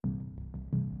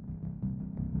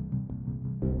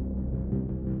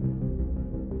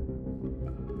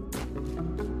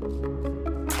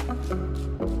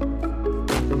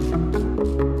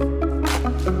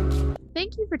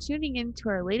for tuning in to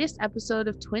our latest episode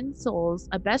of Twin Souls,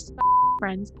 a Best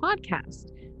Friends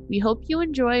podcast. We hope you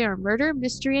enjoy our murder,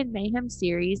 mystery, and mayhem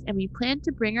series, and we plan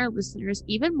to bring our listeners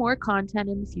even more content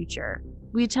in the future.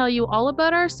 We tell you all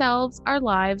about ourselves, our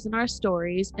lives, and our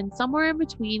stories, and somewhere in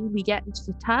between, we get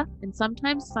into tough and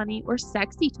sometimes funny or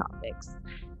sexy topics.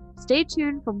 Stay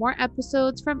tuned for more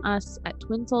episodes from us at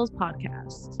Twin Souls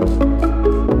Podcast.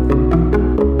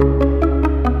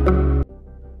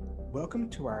 Welcome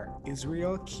to our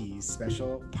Israel Keys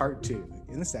special part 2.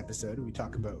 In this episode, we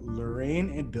talk about Lorraine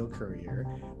and Bill Currier,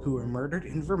 who were murdered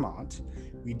in Vermont.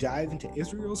 We dive into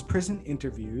Israel's prison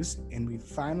interviews, and we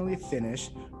finally finish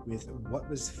with what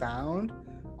was found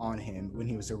on him when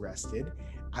he was arrested,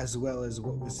 as well as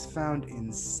what was found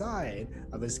inside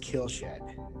of his kill shed.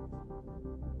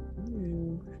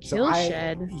 Kill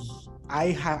shed.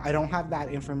 I don't have that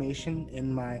information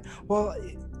in my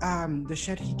the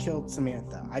shed he killed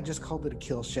Samantha. I just called it a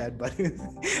kill shed, but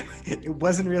it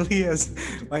wasn't really as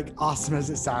awesome as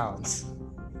it sounds.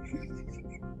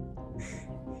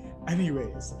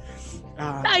 Anyways,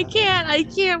 I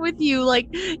can't with you.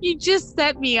 You just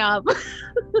set me up.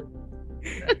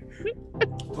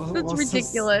 That's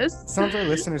ridiculous. Some of our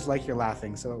listeners like your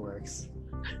laughing, so it works.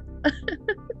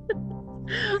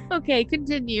 Okay,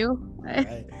 continue.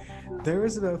 Right. There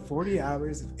was about 40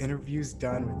 hours of interviews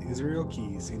done with Israel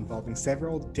Keys involving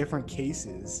several different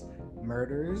cases,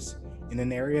 murders, in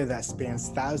an area that spans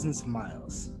thousands of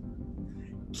miles.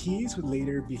 Keys would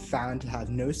later be found to have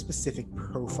no specific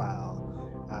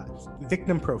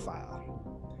victim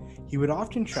profile. He would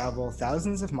often travel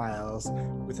thousands of miles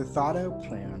with a thought-out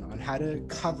plan on how to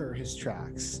cover his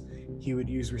tracks. He would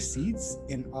use receipts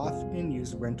and often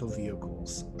use rental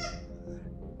vehicles.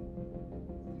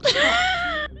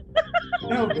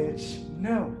 No, bitch.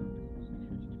 No.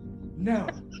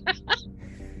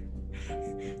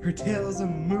 Her tail's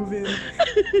moving.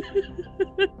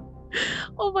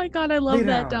 Oh my god, I love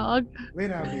that dog. Lay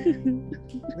down, baby.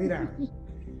 Lay down.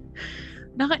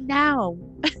 Not now.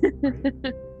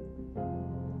 Right.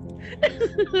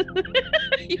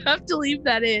 You have to leave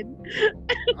that in.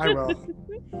 I will.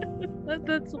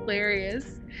 That's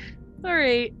hilarious. All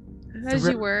right, as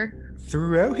you were.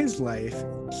 Throughout his life,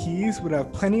 Keys would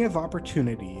have plenty of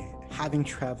opportunity, having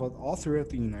traveled all throughout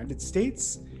the United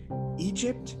States,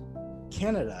 Egypt,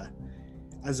 Canada,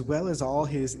 as well as all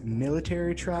his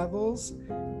military travels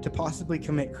to possibly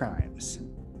commit crimes.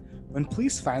 When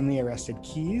police finally arrested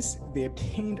Keys, they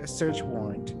obtained a search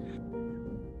warrant.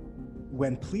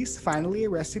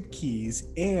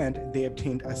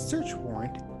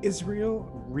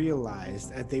 Israel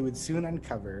realized that they would soon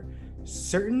uncover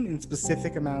certain and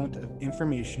specific amount of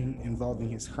information involving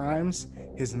his crimes,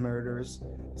 his murders,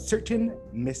 certain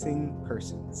missing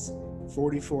persons.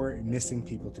 44 missing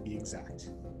people to be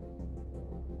exact.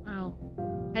 Wow.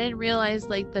 I didn't realize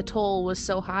the toll was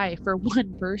so high for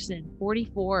one person.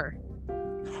 44.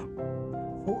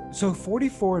 So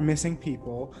 44 missing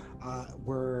people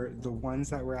were the ones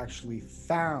that were actually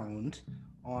found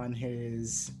on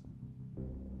his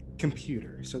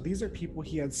computer. So these are people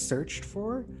he had searched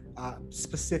for,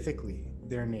 specifically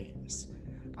their names.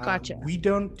 Gotcha. We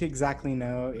don't exactly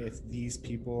know if these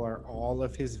people are all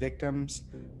of his victims.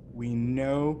 We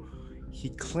know he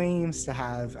claims to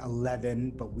have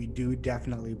 11, but we do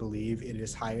definitely believe it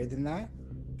is higher than that,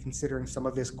 considering some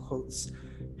of his quotes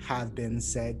have been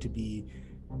said to be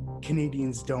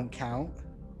Canadians don't count.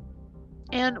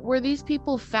 And were these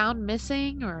people found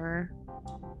missing, or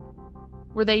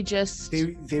were they just...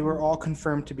 They were all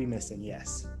confirmed to be missing,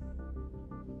 yes.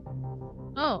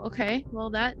 Oh, okay. Well,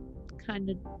 that kind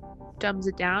of dumbs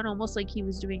it down, almost like he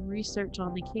was doing research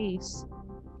on the case.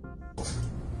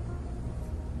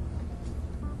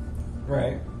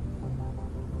 Right.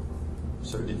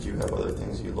 So did you have other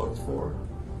things you looked for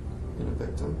in a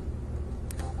victim?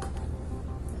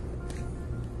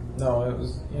 No, it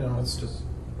was, it's just...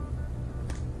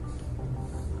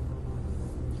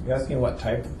 You asking what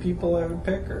type of people I would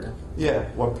pick, or? Yeah,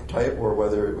 what type, or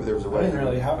whether there was a way? I didn't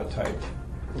really have a type.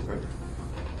 Okay.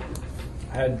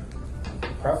 I had a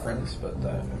preference, but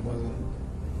it wasn't...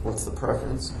 What's the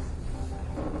preference?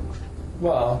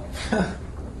 Well,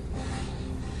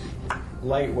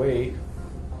 lightweight.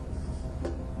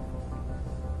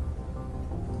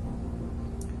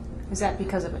 Is that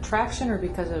because of attraction or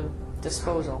because of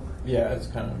disposal? Yeah, it's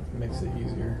kind of makes it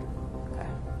easier. Okay.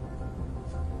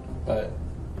 But,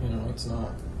 it's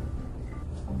not.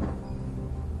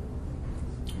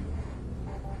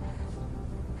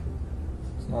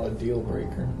 It's not a deal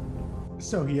breaker.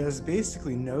 So he has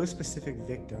basically no specific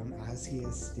victim, as he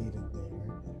has stated there,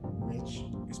 which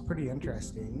is pretty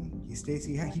interesting. He states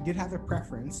he did have a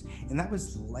preference, and that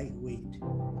was lightweight,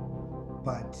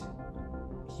 but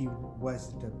he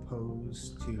wasn't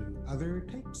opposed to other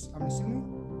types, I'm assuming.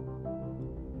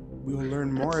 We will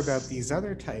learn more about these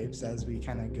other types as we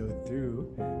kind of go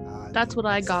through. That's what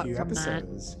I got few from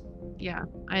episodes. that. Yeah,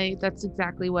 that's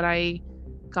exactly what I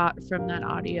got from that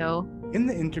audio. In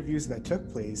the interviews that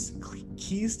took place,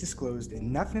 Keyes disclosed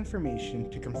enough information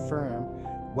to confirm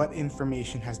what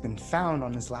information has been found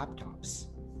on his laptops.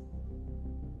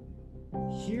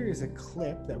 Here is a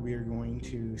clip that we are going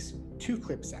to, two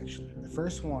clips actually. The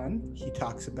first one, he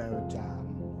talks about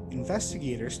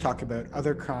investigators talk about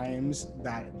other crimes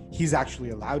that he's actually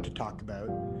allowed to talk about,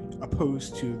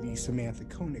 opposed to the Samantha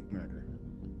Koenig murder.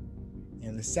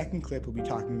 And the second clip will be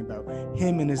talking about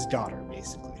him and his daughter,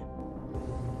 basically.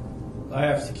 I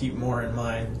have to keep more in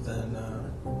mind than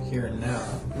here and now,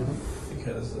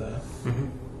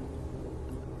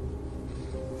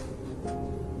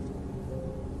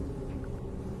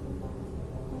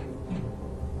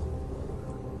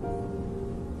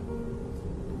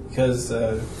 because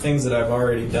things that I've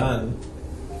already done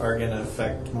are going to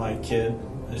affect my kid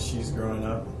as she's growing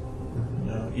up.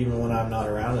 You know, even when I'm not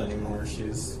around anymore,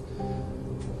 she's,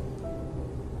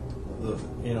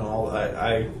 you know,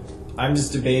 I'm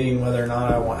just debating whether or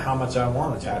not how much I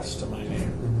want attached to my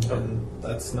name, and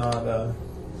that's not.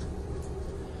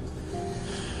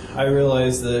 I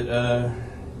realize that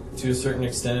to a certain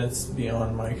extent it's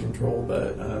beyond my control,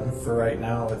 but for right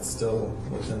now it's still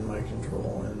within my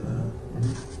control,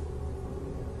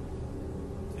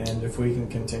 and if we can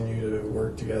continue to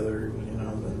work together, you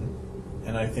know, then,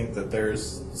 and I think that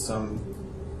there's some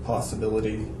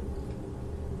possibility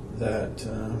that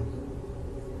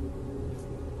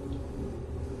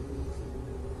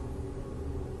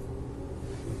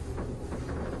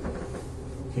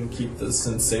can keep the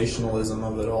sensationalism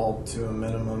of it all to a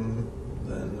minimum,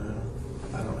 then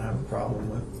I don't have a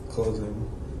problem with closing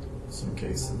some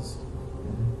cases.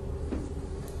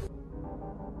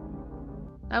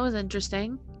 That was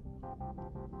interesting.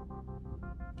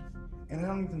 And I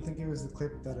don't even think it was the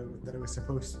clip that it was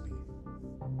supposed to be.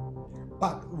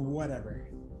 But whatever.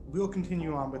 We'll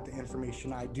continue on with the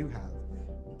information I do have.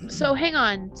 So hang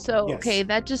on. So, Yes. okay,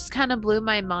 that just kind of blew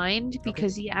my mind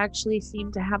because he actually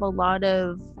seemed to have a lot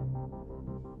of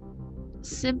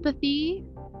sympathy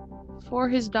for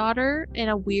his daughter in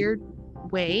a weird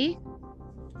way.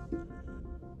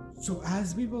 So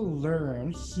as we will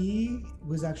learn, he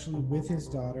was actually with his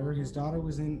daughter. His daughter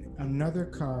was in another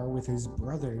car with his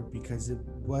brother because it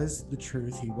was the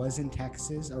truth. He was in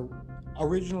Texas,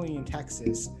 originally in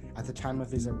Texas at the time of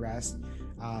his arrest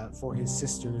for his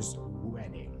sister's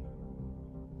wedding.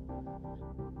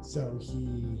 So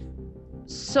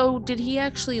did he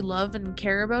actually love and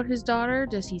care about his daughter?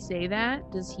 Does he say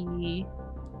that? Does he?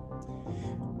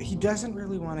 He doesn't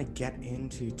really want to get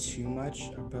into too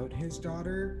much about his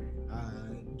daughter.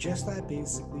 Just that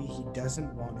basically he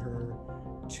doesn't want her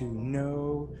to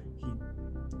know.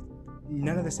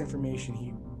 None of this information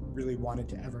he really wanted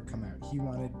to ever come out. He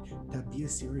wanted to be a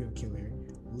serial killer,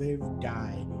 live,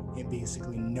 die, and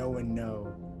basically no one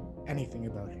know anything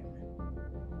about him.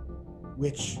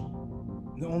 Which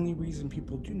the only reason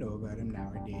people do know about him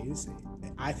nowadays,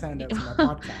 I found out from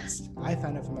my podcast.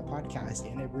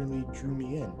 And it really drew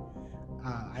me in.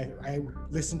 I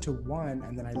listened to one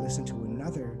and then I listened to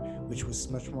another, which was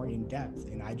much more in depth,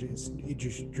 and it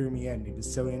just drew me in. It was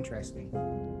so interesting.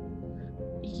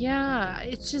 Yeah,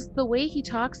 it's just the way he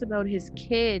talks about his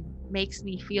kid makes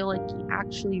me feel like he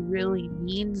actually really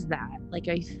means that. Like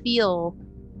I feel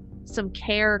some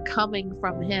care coming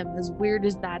from him, as weird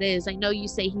as that is. I know you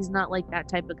say he's not like that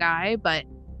type of guy, but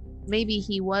maybe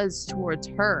he was towards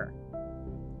her.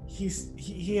 He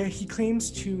claims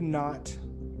to not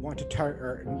want to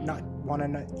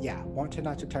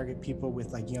target people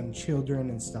with like young children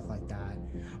and stuff like that.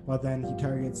 Well, then he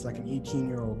targets like an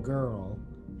 18-year-old girl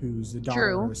who's the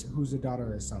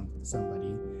daughter of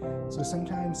somebody. So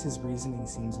sometimes his reasoning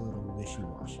seems a little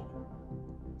wishy-washy.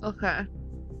 Okay.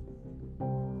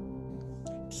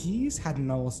 Keyes had an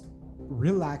almost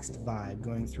relaxed vibe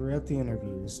going throughout the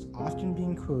interviews, often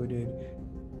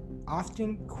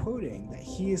quoting that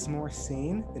he is more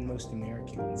sane than most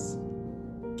Americans.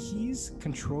 Keyes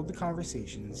controlled the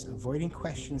conversations, avoiding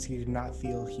questions he did not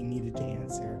feel he needed to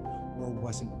answer or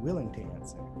wasn't willing to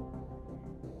answer.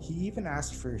 He even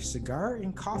asked for a cigar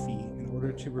and coffee in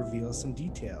order to reveal some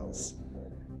details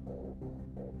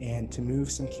and to move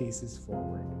some cases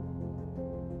forward.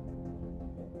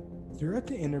 Throughout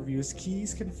the interviews,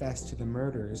 Keyes confessed to the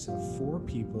murders of 4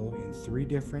 people in 3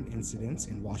 different incidents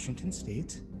in Washington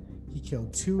state. He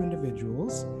killed 2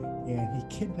 individuals, and he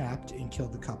kidnapped and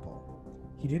killed the couple.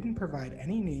 He didn't provide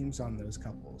any names on those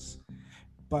couples,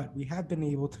 but we have been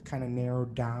able to kind of narrow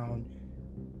down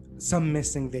some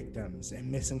missing victims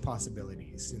and missing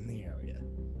possibilities in the area.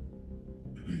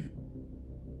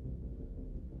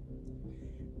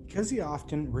 Because he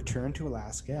often returned to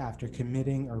Alaska after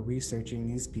committing or researching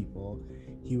these people,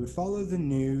 he would follow the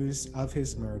news of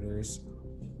his murders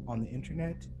on the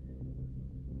internet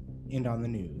and on the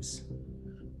news.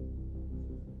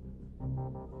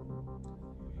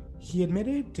 He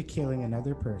admitted to killing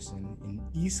another person in the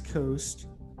east coast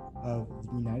of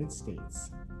the United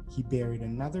States. He buried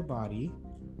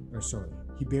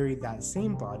he buried that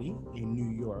same body in New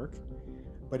York,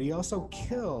 but he also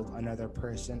killed another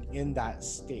person in that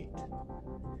state.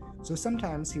 So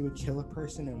sometimes he would kill a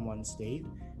person in one state,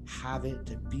 have it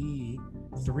to be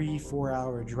 3-4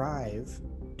 hour drive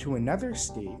to another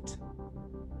state,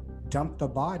 dump the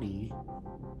body,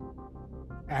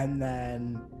 and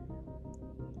then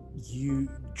you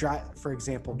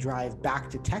drive back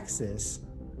to Texas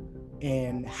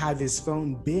and have his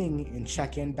phone bing and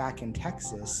check in back in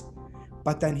Texas,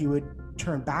 but then he would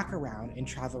turn back around and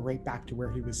travel right back to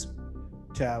what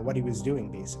he was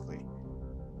doing, basically.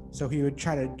 So he would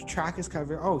try to track his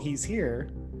cover. Oh, he's here,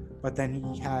 but then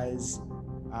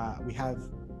we have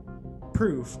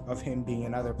proof of him being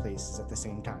in other places at the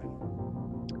same time.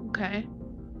 Okay.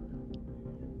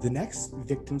 The next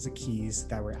victims of Keyes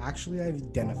that were actually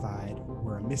identified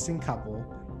were a missing couple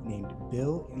named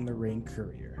Bill and Lorraine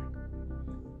Currier.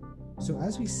 So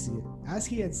as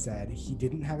he had said, he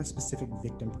didn't have a specific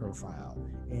victim profile.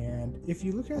 And if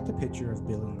you look at the picture of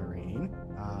Bill and Lorraine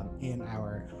in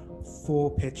our full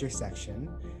picture section,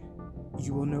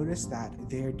 you will notice that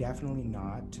they're definitely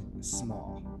not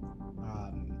small.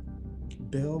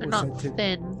 Bill They're was not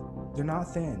thin. They're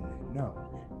not thin, no.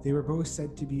 They were both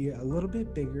said to be a little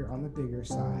bit bigger on the bigger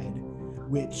side,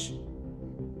 which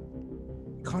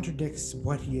contradicts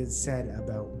what he had said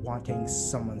about wanting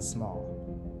someone small.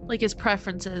 Like his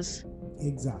preferences.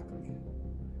 Exactly.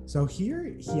 So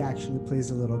here he actually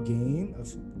plays a little game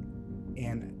of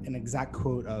an exact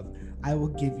quote of, "I will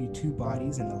give you 2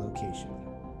 bodies and the location."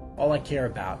 All I care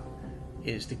about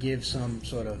is to give some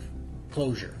sort of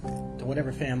closure to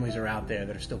whatever families are out there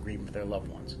that are still grieving for their loved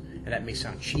ones. And that may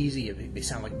sound cheesy, it may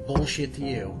sound like bullshit to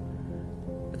you,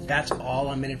 but that's all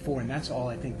I'm in it for, and that's all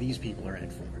I think these people are in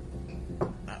it for.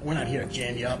 We're not here to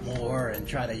jam you up more and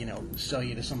try to, sell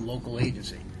you to some local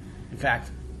agency. In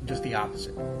fact, just the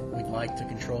opposite. We'd like to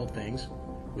control things.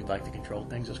 We'd like to control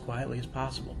things as quietly as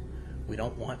possible. We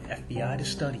don't want FBI to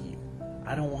study you.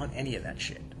 I don't want any of that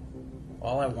shit.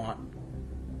 All I want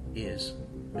is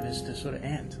for this to sort of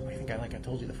end. Like I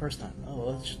told you the first time.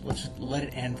 Oh, let's let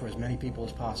it end for as many people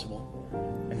as possible,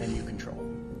 and then you control.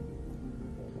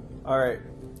 All right.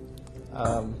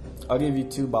 I'll give you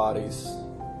 2 bodies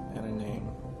and a name,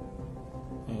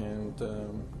 and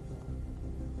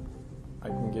I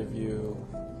can give you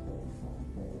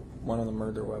one of the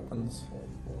murder weapons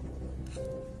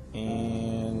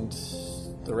and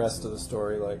the rest of the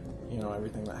story,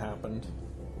 everything that happened.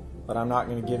 But I'm not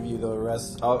going to give you the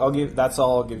rest. That's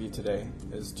all I'll give you today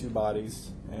is 2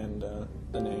 bodies and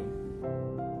the name.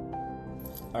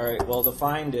 All right. Well, to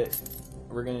find it,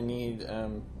 we're going to need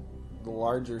the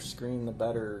larger screen, the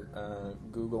better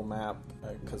Google Map,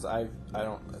 because I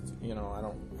don't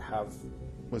have.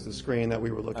 Was the screen that we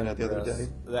were looking at the other day?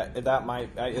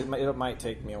 It might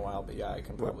take me a while, but yeah, I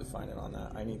can probably find it on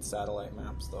that. I need satellite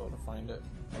maps though to find it.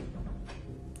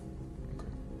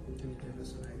 Can you give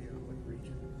us an idea of what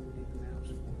region you need the maps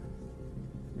for?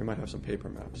 We might have some paper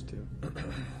maps too.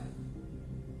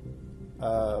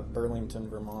 Burlington,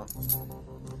 Vermont.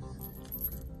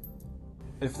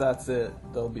 If that's it,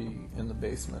 they'll be in the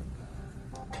basement.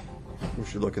 We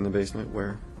should look in the basement.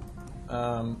 Where?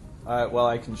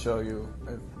 I can show you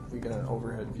if we get an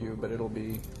overhead view, but it'll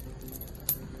be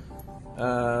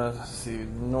let's see,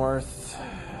 north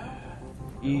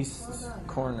east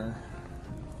corner.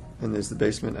 And is the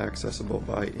basement accessible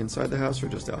by inside the house or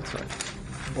just outside?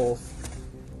 Both.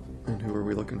 And who are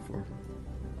we looking for?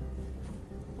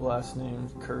 Last name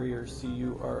Currier,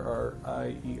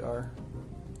 Currier.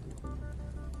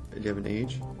 Do you have an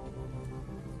age?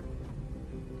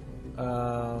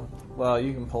 Well,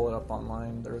 you can pull it up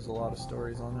online. There's a lot of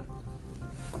stories on it.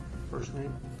 First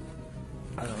name?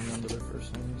 I don't remember their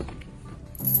first names.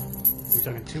 You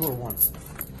talking 2 or 1?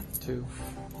 2.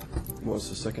 What's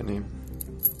the second name?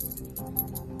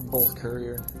 Both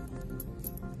Currier.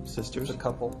 Sisters? A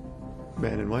couple.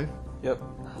 Man and wife? Yep.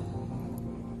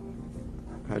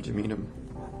 How'd you meet him?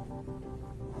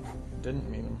 Didn't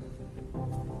meet him.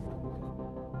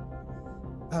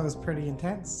 That was pretty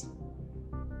intense.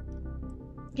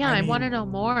 Yeah, I want to mean, know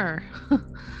more.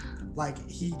 Like,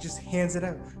 he just hands it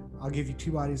out. I'll give you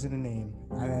 2 bodies and a name,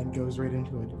 and then goes right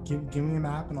into it. Give me a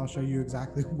map, and I'll show you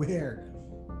exactly where.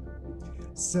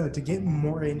 So, to get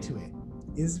more into it,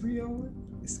 Israel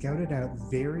scouted out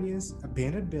various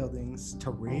abandoned buildings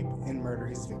to rape and murder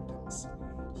his victims.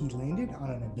 He landed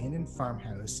on an abandoned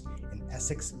farmhouse in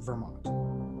Essex, Vermont.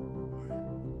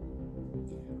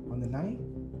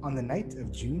 On the night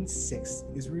of June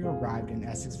 6th, Israel arrived in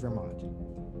Essex, Vermont.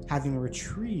 Having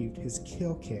retrieved his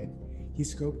kill kit, he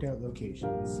scoped out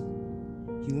locations.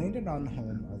 He landed on the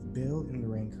home of Bill and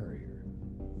Lorraine Currier.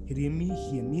 He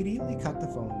immediately cut the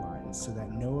phone lines so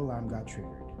that no alarm got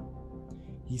triggered.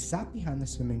 He sat behind the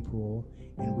swimming pool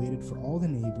and waited for all the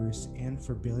neighbors and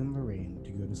for Bill and Lorraine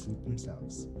to go to sleep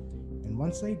themselves. And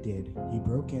once they did, he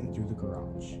broke in through the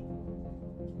garage.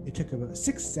 It took about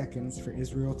 6 seconds for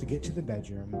Israel to get to the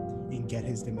bedroom and get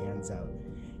his demands out.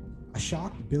 A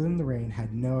shocked Bill and Lorraine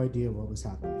had no idea what was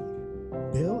happening.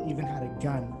 Bill even had a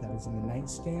gun that was in the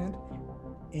nightstand,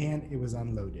 and it was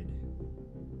unloaded.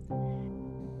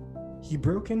 He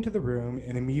broke into the room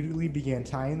and immediately began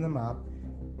tying them up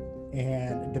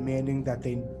and demanding that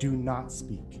they do not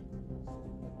speak.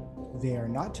 They are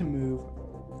not to move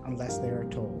unless they are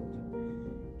told.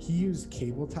 He used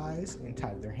cable ties and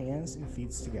tied their hands and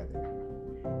feet together.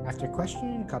 After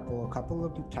questioning a couple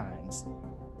of times,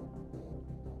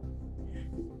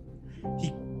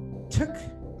 he took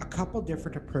a couple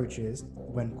different approaches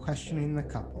when questioning the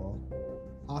couple,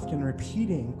 often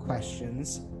repeating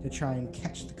questions to try and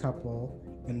catch the couple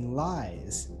in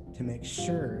lies to make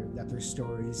sure that their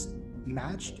stories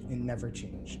matched and never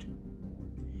changed.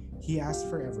 He asked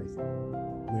for everything: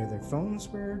 where their phones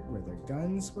were, where their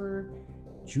guns were,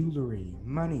 jewelry,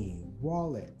 money,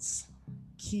 wallets,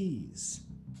 keys.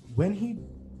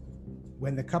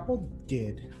 When the couple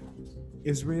did,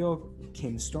 Israel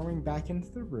came storming back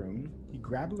into the room. He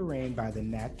grabbed Lorraine by the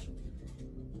neck,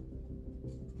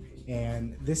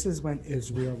 and this is when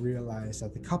Israel realized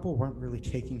that the couple weren't really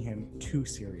taking him too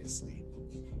seriously.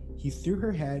 He threw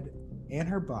her head and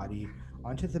her body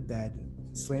onto the bed,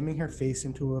 slamming her face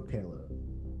into a pillow,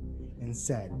 and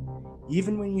said,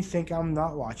 "Even when you think I'm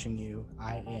not watching you,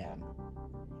 I am."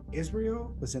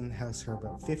 Israel was in the house for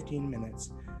about 15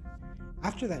 minutes.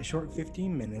 After that short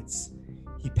 15 minutes,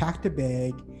 he packed a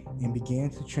bag and began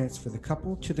to transfer the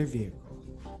couple to their vehicle.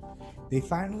 They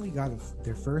finally got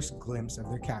their first glimpse of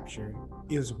their capture,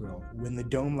 Israel, when the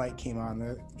dome light came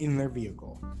on in their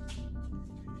vehicle.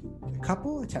 The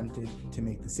couple attempted to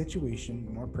make the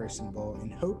situation more personable in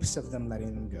hopes of them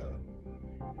letting them go.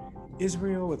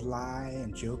 Israel would lie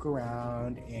and joke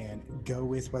around and go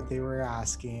with what they were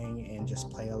asking and just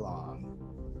play along.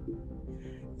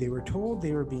 They were told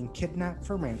they were being kidnapped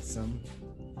for ransom,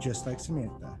 just like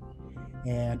Samantha,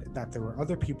 and that there were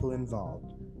other people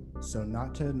involved, so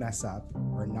not to mess up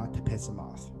or not to piss them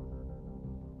off.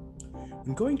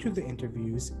 When going through the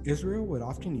interviews, Israel would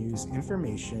often use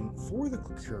information for the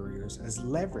couriers as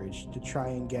leverage to try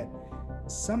and get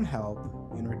some help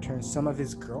and return some of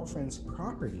his girlfriend's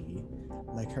property,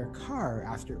 like her car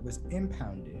after it was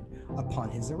impounded, upon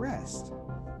his arrest.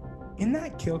 In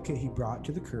that kill kit he brought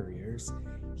to the couriers,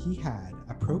 he had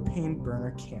a propane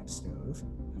burner camp stove,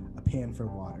 a pan for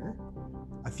water,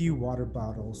 a few water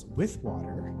bottles with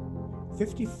water,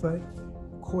 50-foot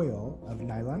coil of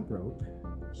nylon rope.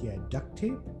 He had duct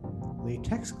tape,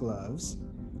 latex gloves,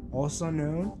 also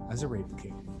known as a rape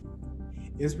kit.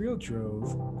 Israel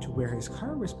drove to where his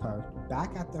car was parked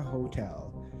back at the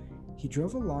hotel. He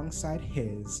drove alongside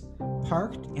his,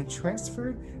 parked, and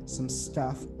transferred some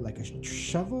stuff like a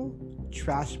shovel,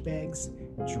 trash bags,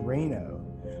 Drano,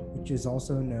 which is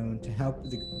also known to help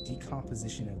the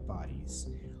decomposition of bodies,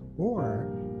 or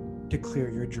to clear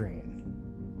your drain.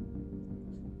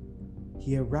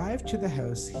 He arrived to the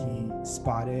house he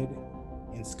spotted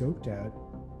and scoped out,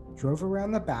 drove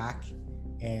around the back,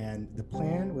 and the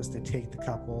plan was to take the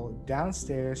couple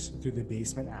downstairs through the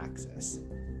basement access.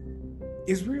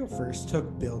 Israel first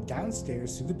took Bill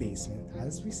downstairs through the basement,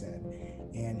 as we said,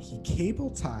 and he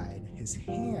cable tied his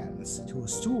hands to a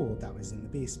stool that was in the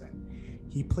basement.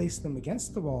 He placed them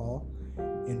against the wall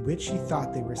in which he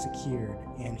thought they were secured,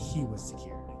 and he was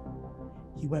secured.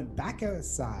 He went back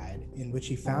outside, in which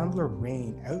he found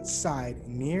Lorraine outside,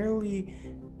 nearly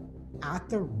at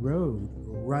the road,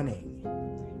 running.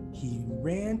 He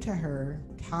ran to her,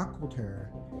 tackled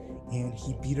her, and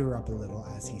he beat her up a little,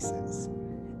 as he says.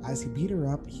 As he beat her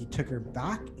up, he took her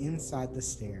back inside the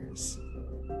stairs.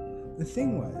 The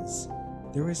thing was,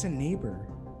 there was a neighbor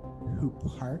who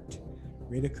parked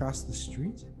right across the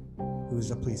street who was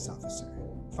a police officer.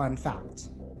 Fun fact.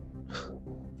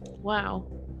 Wow.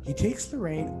 He takes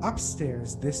Lorraine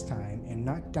upstairs this time and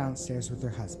not downstairs with her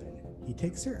husband. He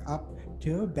takes her up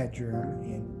to a bedroom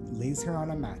and lays her on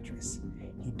a mattress.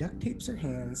 He duct tapes her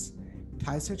hands,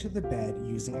 ties her to the bed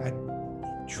using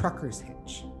a trucker's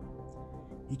hitch.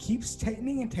 He keeps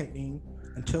tightening and tightening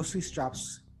until she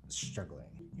stops struggling.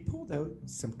 He pulled out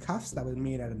some cuffs that were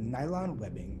made out of nylon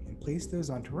webbing and placed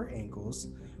those onto her ankles,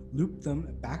 looped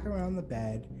them back around the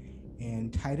bed,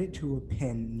 and tied it to a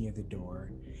pin near the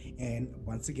door. And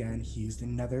once again, he used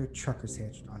another trucker's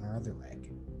hitch on her other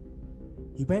leg.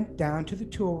 He went down to the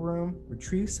tool room,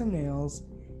 retrieved some nails,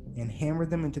 and hammered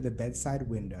them into the bedside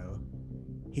window.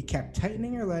 He kept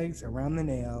tightening her legs around the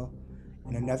nail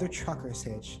and another trucker's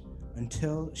hitch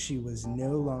until she was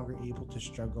no longer able to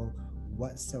struggle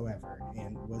whatsoever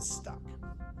and was stuck.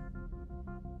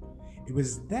 It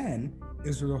was then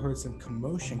Israel heard some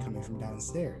commotion coming from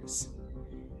downstairs.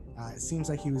 It seems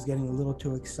like he was getting a little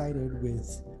too excited with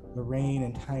Lorraine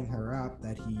and tying her up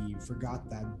that he forgot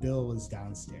that Bill was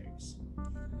downstairs.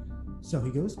 So he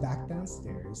goes back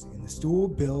downstairs, and the stool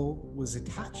Bill was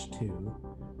attached to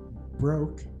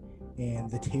broke, and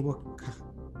the cable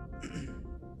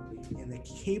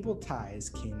ties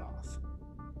came off.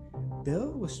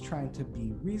 Bill was trying to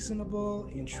be reasonable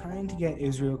and trying to get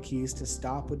Israel Keys to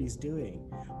stop what he's doing.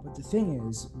 But the thing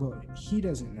is, what he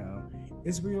doesn't know,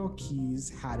 Israel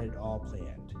Keys had it all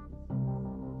planned.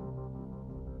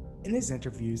 In his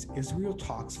interviews, Israel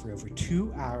talks for over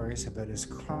 2 hours about his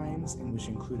crimes, and which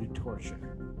included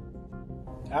torture.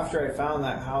 After I found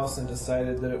that house and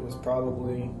decided that it was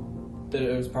probably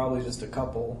just a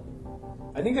couple,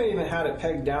 I think I even had it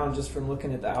pegged down just from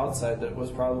looking at the outside that it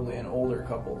was probably an older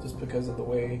couple, just because of the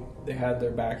way they had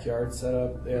their backyard set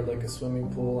up. They had like a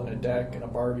swimming pool and a deck and a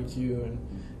barbecue, and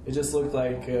it just looked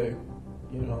like a,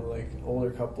 like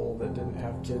older couple that didn't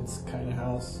have kids kind of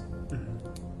house.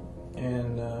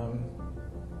 And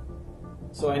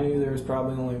so I knew there was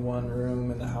probably only one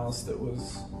room in the house that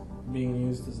was being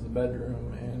used as the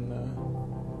bedroom, and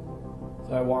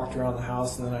so I walked around the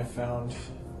house, and then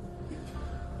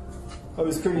I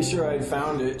was pretty sure I'd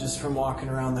found it just from walking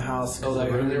around the house.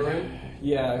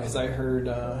 Yeah, because I heard,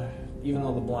 even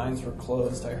though the blinds were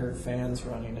closed, I heard fans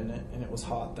running in it, and it was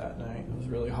hot that night. It was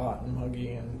really hot and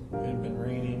muggy, and it had been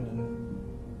raining, and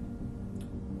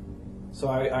so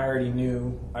I already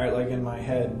knew, in my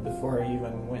head, before I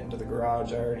even went into the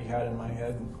garage, I already had in my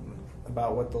head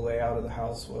about what the layout of the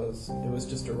house was. It was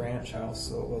just a ranch house,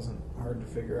 so it wasn't hard to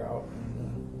figure out.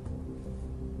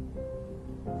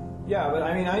 Yeah, but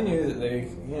I mean, I knew that they,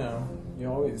 you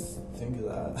always think of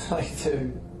that,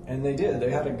 and they did.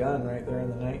 They had a gun right there in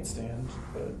the nightstand,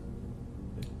 but,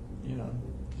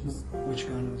 just Which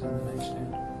gun was on the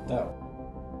nightstand? that.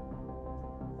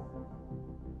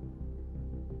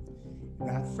 In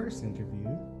that first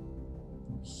interview,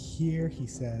 here he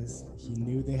says he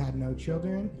knew they had no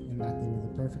children and that they were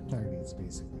the perfect targets,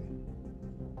 basically.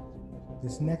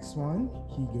 This next one,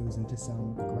 he goes into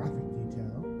some graphic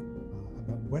detail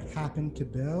about what happened to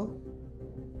Bill,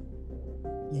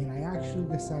 and I actually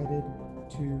decided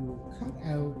to cut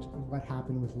out what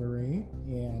happened with Lorraine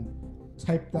and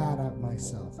type that up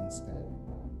myself instead.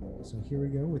 So here we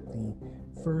go with the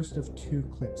first of 2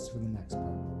 clips for the next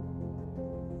part.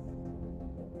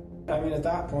 I mean, at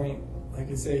that point,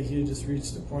 like I say, he had just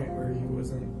reached a point where he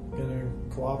wasn't going to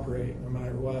cooperate no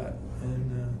matter what.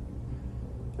 And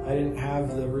I didn't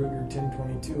have the Ruger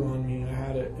 1022 on me. I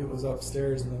had it was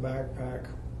upstairs in the backpack.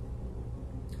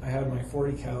 I had my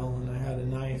 40 cal and I had a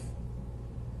knife.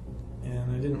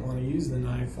 And I didn't want to use the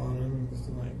knife on him because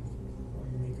I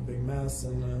make a big mess.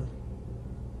 And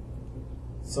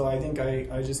so I think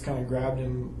I just kind of grabbed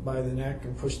him by the neck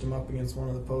and pushed him up against one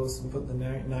of the posts and put the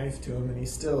knife to him, and he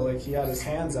still, he had his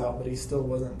hands out, but he still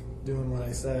wasn't doing what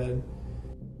I said.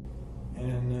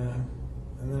 And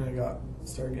then I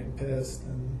started getting pissed,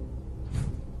 and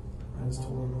I just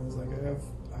told him, I was like,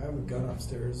 I have a gun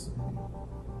upstairs, and,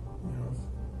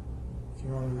 if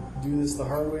you want to do this the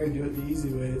hard way or do it the easy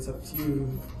way, it's up to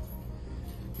you.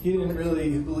 He didn't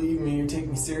really believe me or take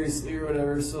me seriously or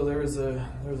whatever, so there was a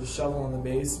shovel in the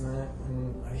basement,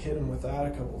 and I hit him with that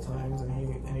a couple times, and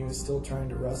he was still trying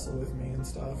to wrestle with me and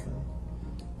stuff, and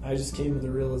I just came to the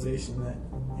realization that,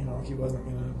 he wasn't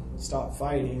going to stop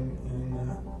fighting,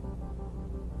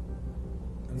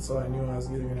 and so I knew I was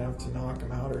either going to have to knock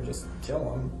him out or just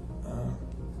kill him.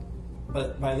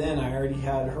 But by then I already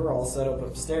had her all set up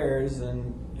upstairs,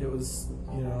 and it was,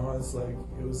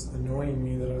 it was annoying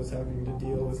me that I was having to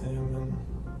deal with him, and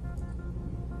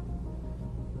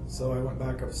so I went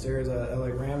back upstairs. I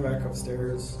ran back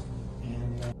upstairs,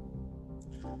 and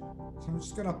So I'm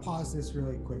just gonna pause this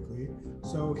really quickly.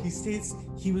 So he states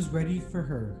he was ready for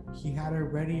her. He had her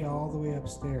ready all the way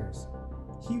upstairs.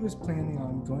 He was planning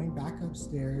on going back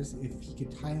upstairs if he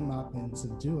could tie him up and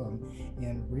subdue him,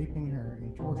 and raping her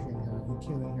and torturing her and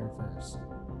killing her first.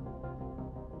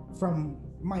 From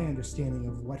my understanding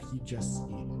of what he just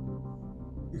stated.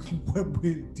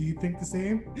 Do you think the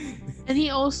same? And he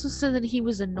also said that he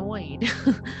was annoyed.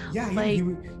 Yeah, Like-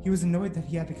 he was annoyed that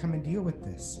he had to come and deal with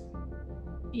this.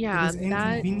 Yeah, It was that.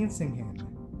 inconveniencing him.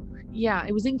 Yeah,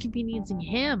 it was inconveniencing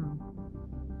him.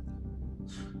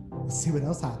 Let's see what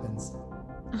else happens.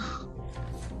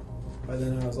 By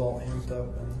then I was all amped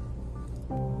up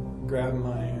and grabbed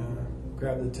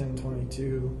the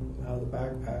 1022 out of the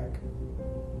backpack.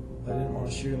 I didn't want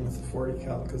to shoot him with the 40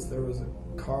 cal because there was a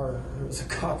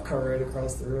cop car right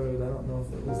across the road. I don't know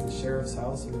if it was the sheriff's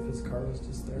house or if his car was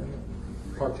just there.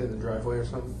 Parked in the driveway or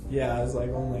something? Yeah, I was a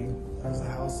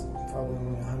house probably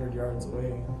only 100 yards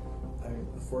away.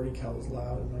 The 40 cal was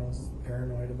loud and I was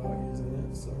paranoid about using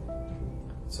it,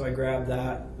 so I grabbed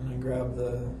that and I grabbed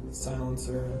the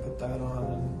silencer and put that on,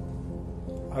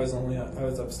 and I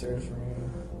was upstairs for maybe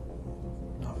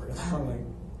not very long, like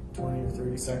 20 or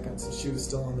 30 seconds. So she was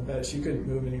still on the bed. She couldn't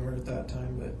move anywhere at that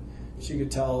time, but she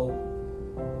could tell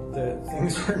that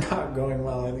things were not going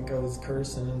well. I think I was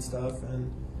cursing and stuff,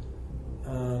 and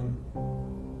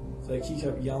like he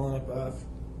kept yelling up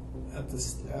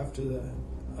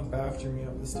after me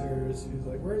up the stairs. He was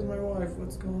like, "Where's my wife?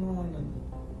 What's going on?"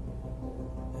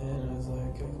 And I was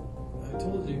like, I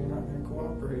told you you're not going to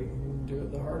cooperate. You're going to do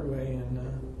it the hard way.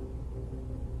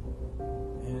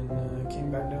 And I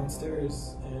came back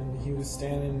downstairs, and he was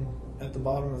standing at the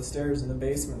bottom of the stairs in the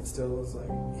basement still. It was like,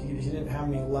 he didn't have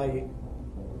any light,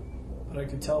 but I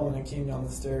could tell when I came down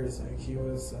the stairs, like he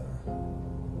was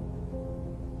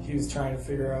trying to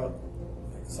figure out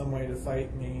like some way to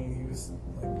fight me. He was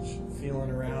like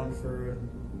feeling around for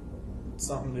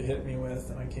something to hit me with,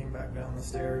 and I came back down the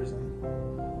stairs and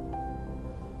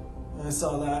I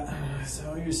saw that.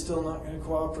 So you're still not going to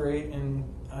cooperate, and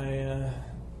I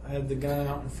had the gun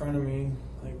out in front of me,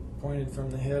 like pointed from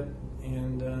the hip,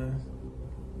 and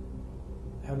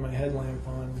had my headlamp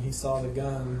on. He saw the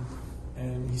gun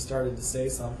and he started to say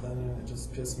something, and it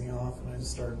just pissed me off, and I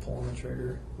just started pulling the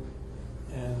trigger,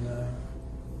 and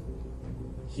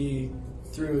he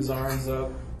threw his arms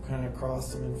up, kind of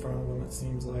crossed them in front of him, it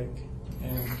seems like.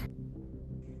 And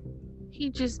He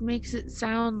just makes it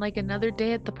sound like another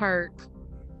day at the park,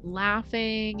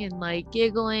 laughing and like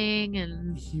giggling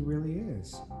and He really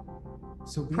is.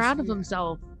 So proud of basically,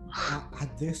 himself.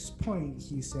 At this point,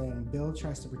 he's saying Bill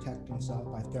tries to protect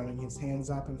himself by throwing his hands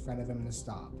up in front of him to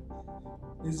stop.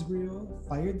 Israel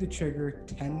fired the trigger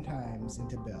 10 times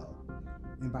into Bill,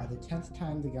 and by the 10th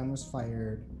time the gun was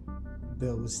fired,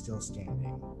 Bill was still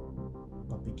standing,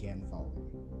 but began falling.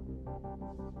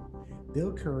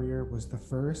 Bill Courier was the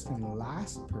first and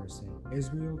last person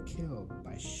Israel killed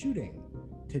by shooting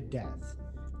to death,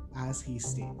 as he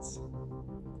states.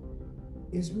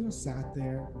 Israel sat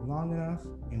there long enough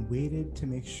and waited to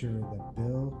make sure that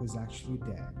Bill was actually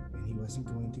dead and he wasn't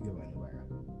going to go anywhere.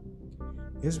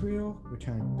 Israel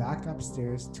returned back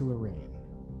upstairs to Lorraine.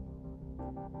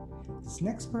 This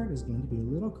next part is going to be a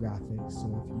little graphic,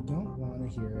 so if you don't want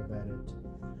to hear about it,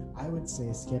 I would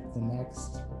say skip the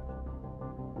next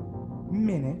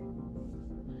minute.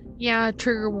 Yeah,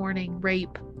 trigger warning,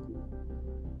 rape.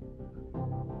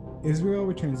 Israel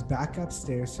returns back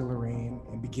upstairs to Lorraine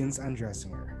and begins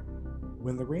undressing her.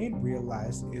 When Lorraine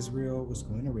realized Israel was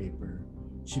going to rape her,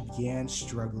 she began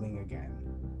struggling again.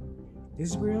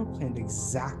 Israel planned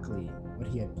exactly what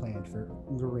he had planned for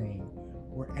Lorraine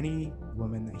or any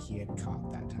woman that he had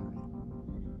caught that time.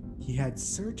 He had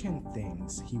certain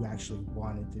things he actually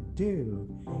wanted to do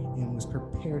and was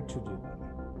prepared to do them.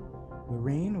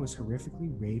 Lorraine was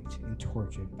horrifically raped and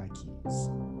tortured by Keyes.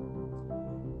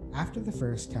 After the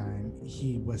first time,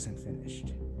 he wasn't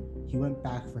finished. He went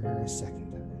back for her a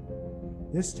second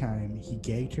time. This time, he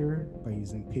gagged her by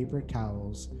using paper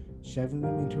towels, shoving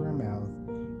them into her mouth,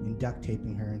 and duct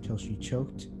taping her until she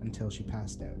choked until she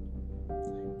passed out.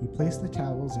 He placed the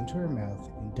towels into her mouth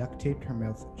and duct taped her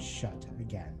mouth shut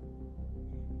again.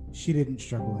 She didn't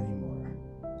struggle anymore.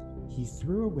 He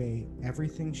threw away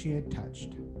everything she had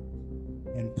touched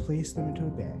and placed them into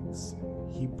bags.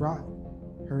 He brought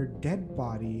her dead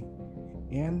body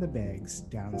and the bags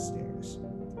downstairs.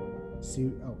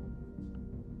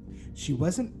 She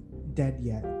wasn't dead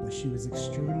yet, but she was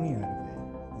extremely out of it.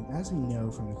 And as we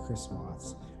know from the Chris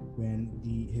Moths, when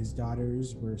his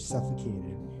daughters were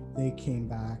suffocated, they came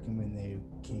back, and when they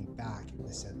came back, it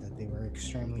was said that they were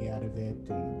extremely out of it,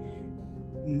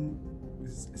 and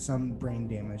some brain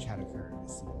damage had occurred.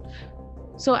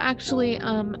 So actually,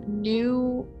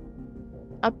 new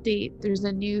update. There's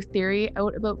a new theory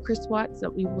out about Chris Watts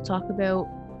that we will talk about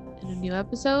in a new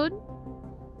episode.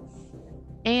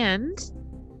 And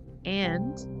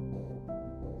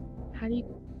how do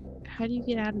you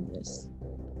get out of this?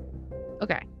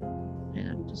 Okay. Hang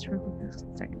on, just for a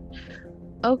second.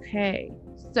 Okay.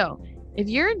 So, if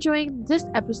you're enjoying this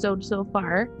episode so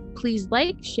far, please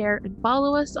like, share, and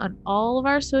follow us on all of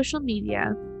our social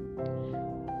media.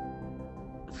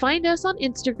 Find us on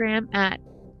Instagram at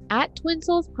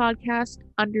 @TwinSoulsPodcast_.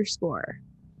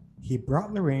 He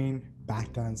brought Lorraine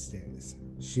back downstairs.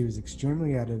 She was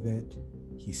extremely out of it.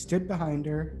 He stood behind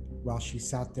her while she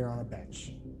sat there on a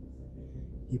bench.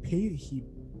 He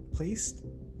placed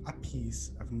a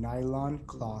piece of nylon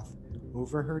cloth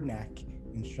over her neck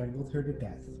and strangled her to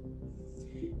death.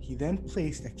 He then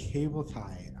placed a cable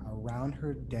tie around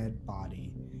her dead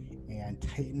body and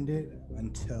tightened it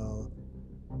until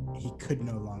he could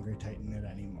no longer tighten it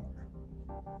anymore.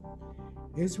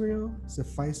 Israel,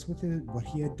 sufficed with what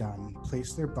he had done,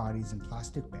 placed their bodies in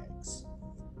plastic bags.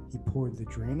 He poured the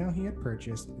Drano he had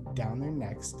purchased down their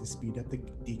necks to speed up the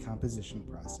decomposition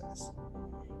process.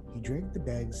 He dragged the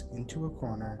bags into a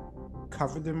corner,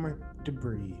 covered them with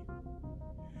debris.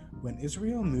 When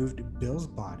Israel moved Bill's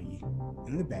body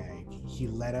in the bag, he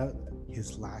let out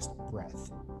his last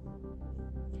breath.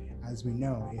 As we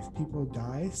know, if people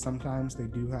die, sometimes they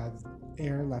do have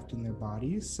air left in their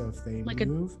bodies, so if they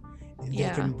move,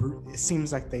 it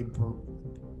seems like they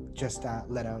just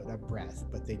let out a breath,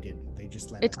 but they didn't. They just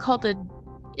let it's called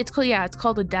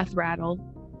a death rattle.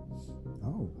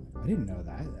 Oh, I didn't know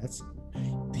that.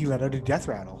 He let out a death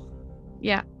rattle.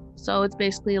 Yeah. So it's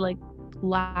basically like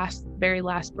very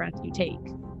last breath you take.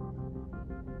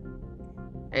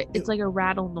 It's like a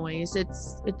rattle noise.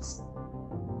 It's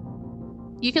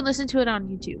you can listen to it on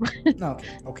YouTube.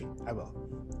 Okay, I will.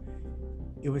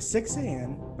 It was 6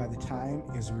 a.m. by the time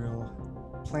Israel's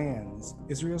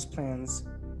plans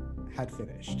had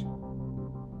finished.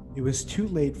 It was too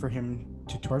late for him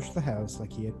to torch the house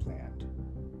like he had planned.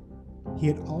 He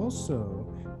had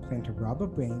also planned to rob a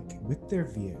bank with their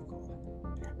vehicle.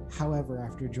 However,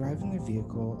 after driving the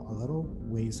vehicle a little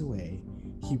ways away,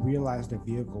 he realized the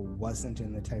vehicle wasn't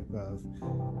in the type of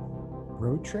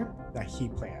road trip that he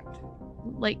planned.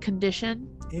 Like condition?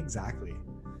 Exactly.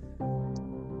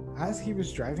 As he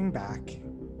was driving back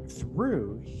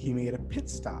through, he made a pit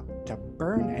stop to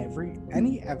burn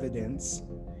any evidence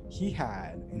he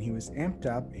had, and he was amped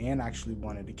up and actually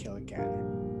wanted to kill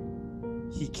again.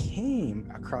 He came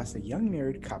across a young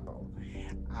married couple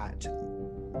at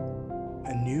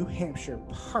a New Hampshire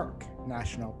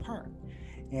national park,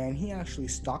 and he actually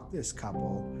stalked this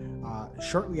couple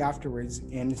shortly afterwards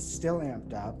and still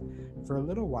amped up for a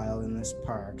little while in this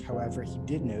park. However, he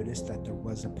did notice that there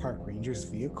was a park ranger's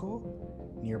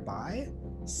vehicle nearby,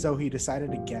 so he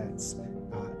decided against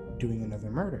doing another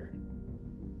murder.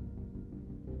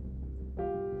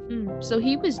 So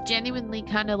he was genuinely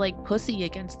kind of like pussy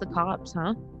against the cops,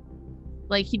 huh?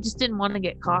 Like he just didn't want to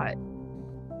get caught.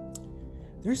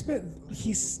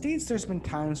 He states there's been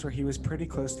times where he was pretty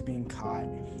close to being caught,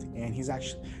 and he's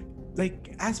actually,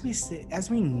 like, as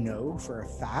we know for a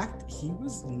fact, he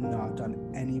was not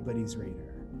on anybody's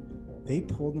radar. They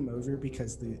pulled him over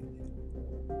because the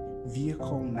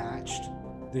vehicle matched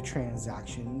the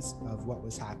transactions of what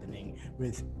was happening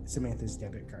with Samantha's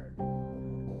debit card.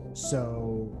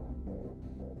 So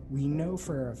we know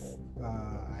for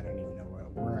I don't even know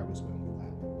where I was going with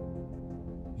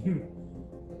that.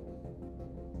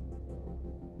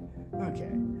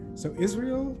 Okay, so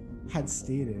Israel had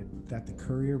stated that the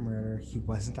courier murder he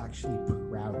wasn't actually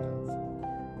proud of.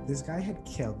 This guy had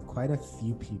killed quite a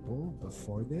few people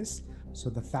before this, so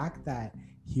the fact that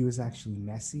he was actually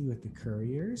messy with the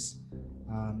couriers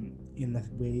in the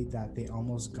way that they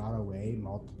almost got away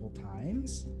multiple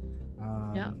times.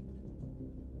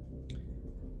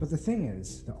 But the thing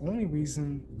is, the only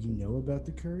reason we know about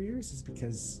the couriers is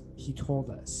because he told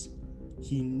us.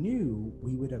 He knew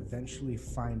we would eventually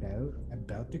find out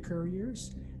about the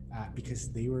couriers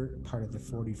because they were part of the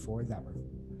 44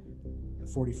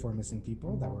 missing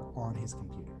people that were on his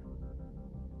computer.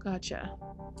 Gotcha.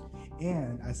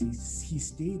 And as he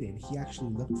stated, he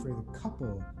actually looked for the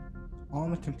couple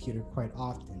on the computer quite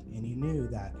often, and he knew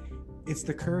that it's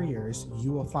the couriers,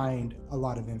 you will find a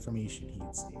lot of information, he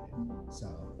had stated.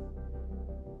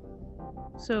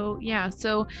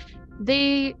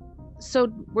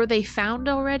 So were they found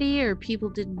already, or people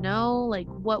didn't know? Like,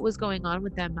 what was going on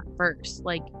with them at first?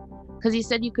 Like, because he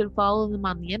said you could follow them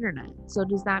on the internet. So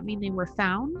does that mean they were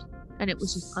found and it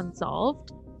was just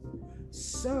unsolved?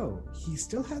 So he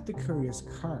still had the courier's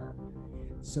car.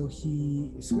 So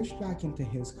he switched back into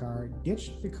his car,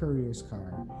 ditched the courier's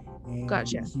car, and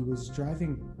Gotcha. he was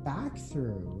driving back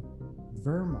through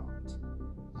Vermont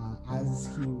as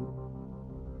he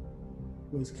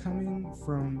was coming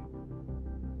from.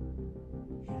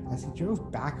 As he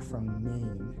drove back from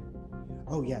Maine.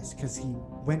 Oh, yes, because he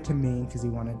went to Maine because he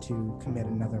wanted to commit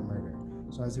another murder.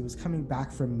 So as he was coming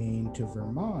back from Maine to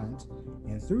Vermont,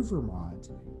 and through Vermont,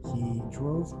 he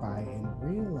drove by and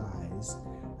realized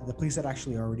the police had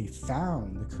actually already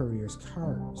found the courier's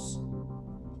cars.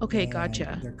 Okay, And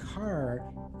gotcha. their car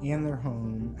and their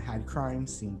home had crime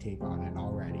scene tape on it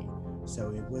already.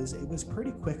 So it was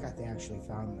pretty quick that they actually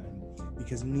found them,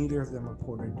 because neither of them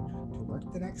reported to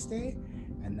work the next day,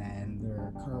 and then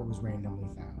their car was randomly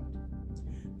found.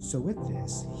 So with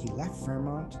this, he left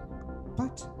Vermont,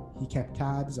 but he kept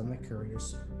tabs on the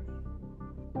couriers.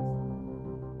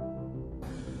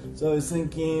 So I was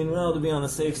thinking, well, to be on the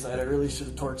safe side, I really should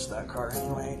have torched that car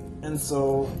anyway. And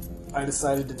so I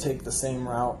decided to take the same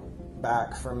route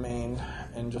back from Maine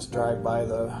and just drive by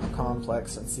the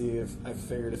complex and see if I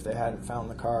figured if they hadn't found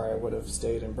the car, I would have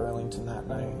stayed in Burlington that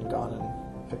night and gone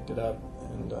and picked it up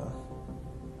and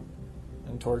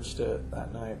torched it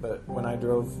that night. But when I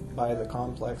drove by the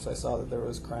complex, I saw that there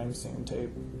was crime scene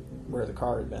tape where the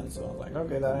car had been. So I was like,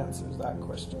 okay, that answers that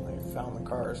question. They found the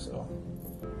car, so.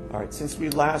 All right, since we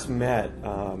last met,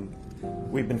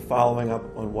 we've been following up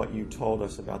on what you told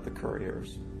us about the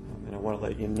couriers. And I want to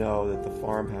let you know that the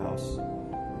farmhouse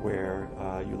where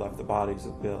you left the bodies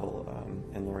of Bill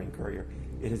and Lorraine Courier,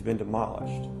 it has been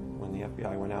demolished. When the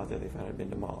FBI went out there, they found it had been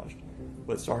demolished.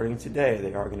 But starting today,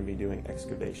 they are going to be doing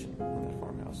excavation on that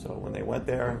farmhouse. So when they went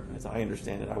there, as I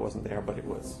understand it, I wasn't there, but it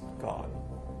was gone.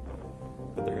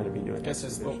 But they're going to be doing I guess I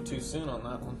excavation. spoke too soon on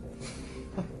that one.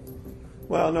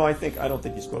 Well, no, I don't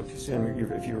think you spoke too soon.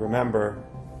 If you remember,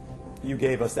 you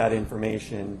gave us that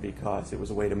information because it was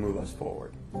a way to move us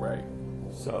forward. Right.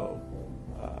 So,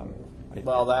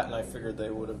 Well, that and I figured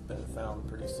they would have been found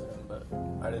pretty soon, but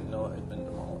I didn't know it had been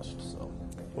demolished, so.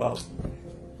 well,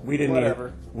 we didn't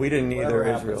Whatever. either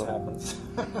Whatever Israel. happens.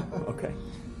 Okay,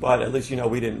 but at least you know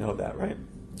we didn't know that, right?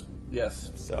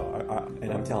 Yes. So,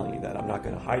 and I'm telling you that I'm not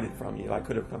going to hide it from you. I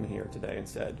could have come here today and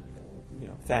said,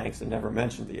 thanks, and never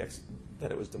mentioned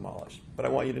that it was demolished. But I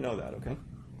want you to know that, okay?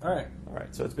 All right. All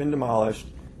right, so it's been demolished.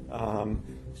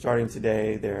 Starting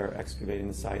today, they're excavating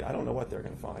the site. I don't know what they're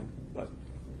going to find, but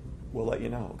we'll let you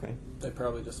know, okay? They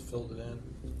probably just filled it in.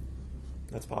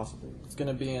 That's possible. It's going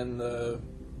to be in the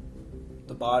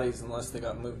bodies, unless they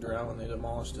got moved around when they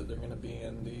demolished it. They're going to be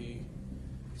in the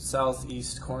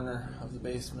southeast corner of the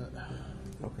basement.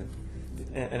 Okay.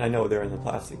 And I know they're in the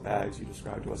plastic bags you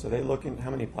described to us. Are they looking,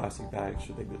 how many plastic bags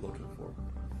should they be looking for?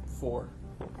 4.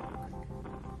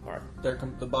 All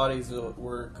right. The bodies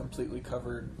were completely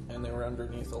covered, and they were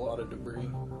underneath a lot of debris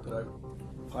that I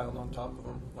piled on top of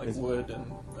them, like wood and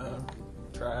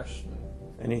trash.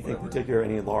 Anything whatever. particular,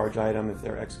 any large item, if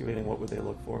they're excavating, what would they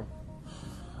look for?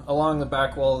 Along the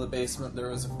back wall of the basement, there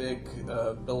was a big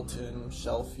built-in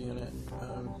shelf unit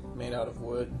made out of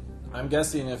wood. I'm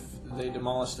guessing if they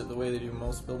demolished it the way they do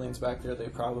most buildings back there, they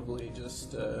probably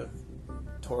just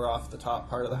tore off the top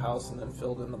part of the house and then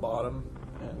filled in the bottom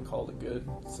and called it good.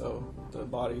 So the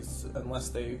bodies,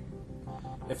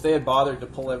 if they had bothered to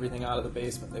pull everything out of the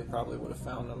basement, they probably would have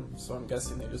found them. So I'm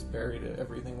guessing they just buried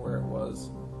everything where it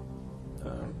was,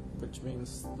 which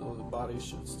means the bodies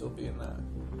should still be in that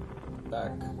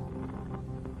back.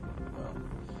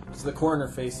 It's the corner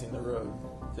facing the road,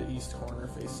 the east corner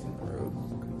facing the road.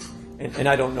 And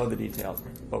I don't know the details,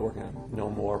 but we're going to know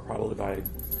more probably by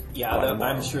tomorrow.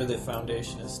 I'm sure the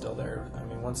foundation is still there. I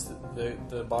mean, once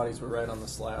the bodies were right on the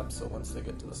slab, so once they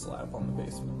get to the slab on the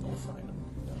basement, they'll find them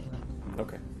down there.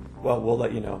 Okay. Well, we'll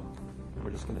let you know.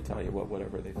 We're just going to tell you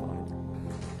whatever they find.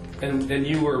 And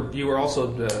you were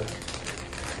also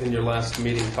in your last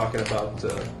meeting talking about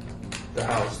the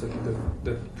house,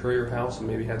 the Courier house, and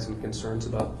maybe had some concerns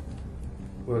about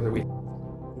whether we. It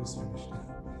was finished.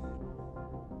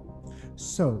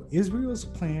 So Israel's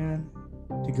plan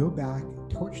to go back,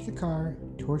 torch the car,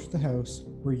 torch the house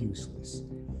were useless.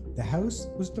 The house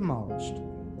was demolished.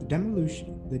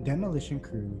 The demolition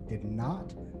crew did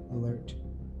not alert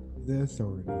the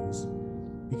authorities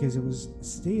because it was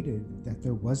stated that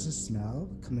there was a smell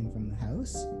coming from the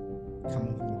house,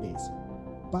 coming from the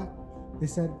basement. But they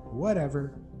said,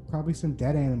 whatever, probably some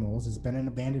dead animals. It's been an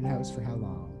abandoned house for how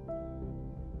long?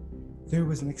 There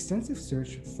was an extensive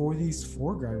search for these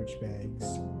 4 garbage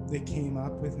bags. They came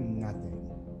up with nothing.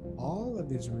 All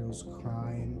of Israel's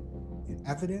crime and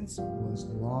evidence was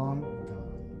long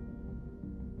gone.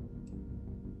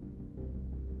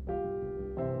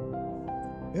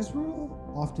 Israel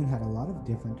often had a lot of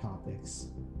different topics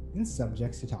and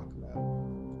subjects to talk about.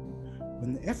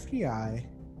 When the FBI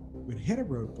would hit a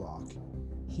roadblock,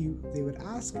 they would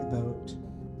ask about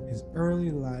his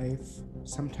early life,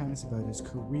 sometimes about his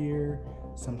career,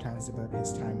 sometimes about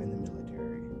his time in the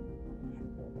military.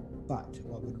 But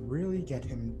what would really get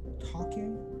him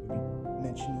talking would be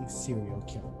mentioning serial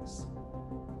killers.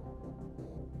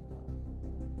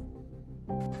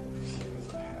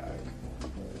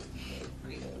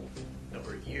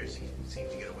 Number of years he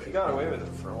seemed to get away. He got away with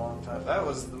it for a long time. That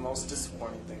was the most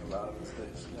disappointing thing about him, is that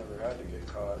he never had to get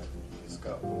caught. He just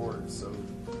got bored, so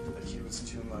that he was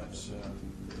too much, he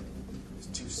was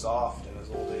too soft in his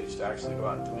old age to actually go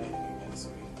out and do anything again, so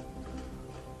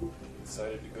he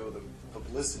decided to go the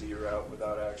publicity route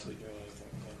without actually doing anything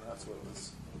again. That's what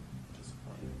was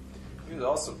disappointing. He was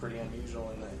also pretty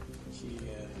unusual in that he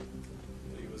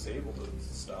was able to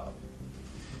stop.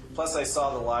 Plus, I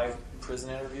saw the live prison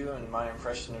interview, and my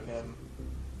impression of him,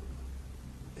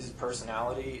 his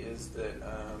personality, is that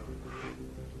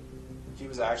he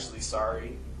was actually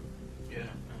sorry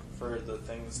for the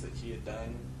things that he had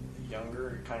done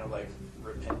younger, kind of like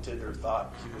repented or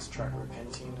thought he was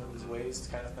repenting of his ways,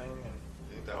 kind of thing. And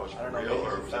I think that was I for don't know, real, maybe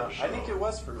or he was that a found, show? I think it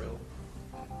was for real.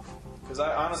 Because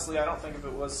honestly, I don't think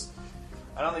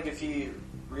if he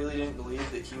really didn't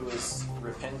believe that he was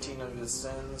repenting of his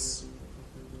sins,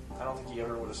 I don't think he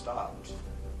ever would have stopped.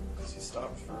 Because he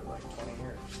stopped for like 20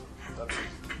 years.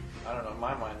 I don't know, in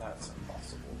my mind that's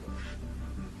impossible.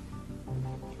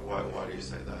 Why do you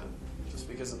say that? Just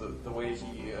because of the way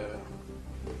he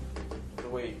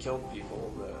killed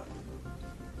people.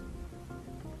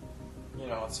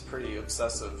 It's a pretty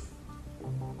obsessive,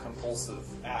 compulsive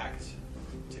act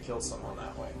to kill someone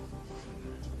that way.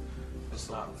 It's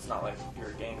not like you're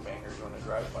a gangbanger doing a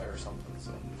drive-by or something.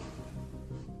 So.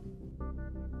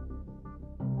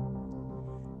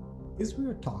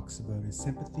 Israel talks about his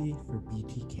sympathy for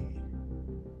BTK.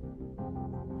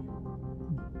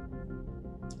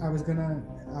 I was gonna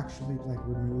actually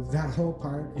remove that whole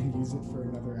part and use it for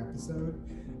another episode,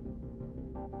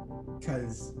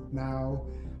 because now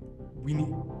we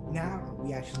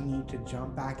actually need to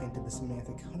jump back into the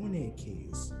Samantha Koenig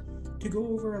case to go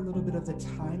over a little bit of the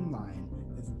timeline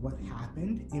of what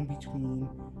happened in between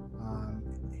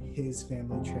his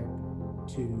family trip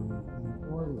to New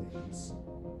Orleans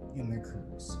in their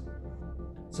cruise.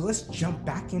 So let's jump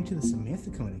back into the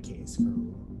Samantha Koenig case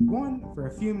for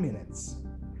a few minutes.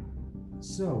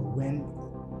 So when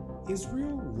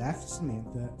Israel left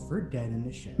Samantha for dead in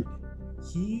the shed,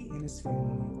 he and his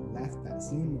family left that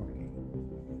same morning.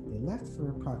 They left for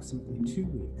approximately 2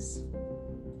 weeks.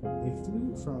 They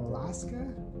flew from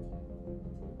Alaska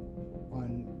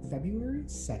on February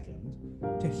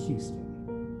 2nd to Houston.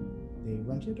 They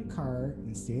rented a car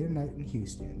and stayed a night in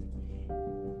Houston.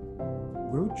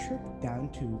 Road trip down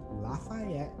to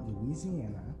Lafayette,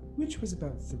 Louisiana, which was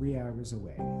about 3 hours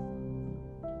away.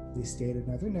 They stayed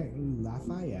another night in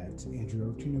Lafayette and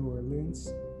drove to New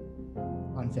Orleans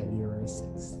on February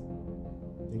 6th.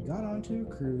 They got onto a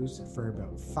cruise for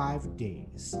about 5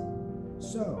 days.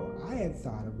 So I had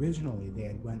thought originally they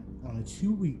had went on a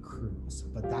 2-week cruise,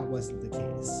 but that wasn't the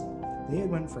case. They had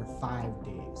went for 5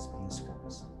 days on this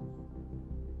cruise.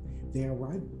 They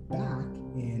arrived back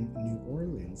in New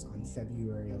Orleans on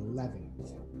February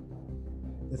 11th.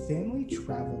 The family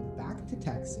traveled back to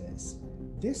Texas,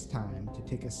 this time to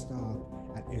take a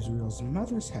stop at Israel's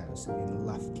mother's house in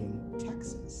Lufkin,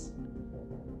 Texas.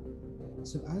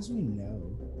 So as we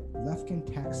know, Lufkin,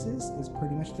 Texas is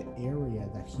pretty much the area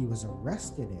that he was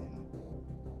arrested in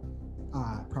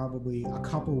probably a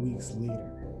couple weeks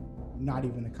later. Not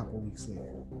even a couple weeks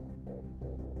later.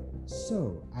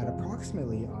 So, at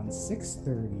approximately on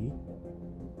 6:30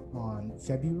 on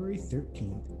February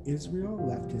 13th, Israel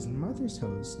left his mother's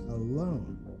house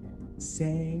alone,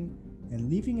 saying and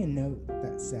leaving a note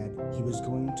that said he was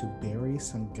going to bury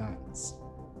some guns.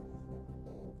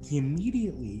 He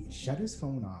immediately shut his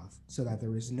phone off so that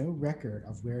there was no record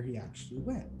of where he actually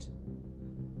went.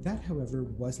 That, however,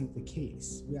 wasn't the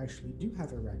case. We actually do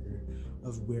have a record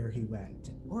of where he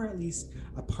went, or at least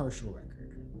a partial record.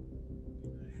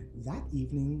 That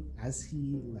evening, as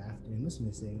he left and was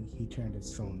missing, he turned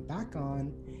his phone back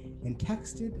on and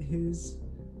texted his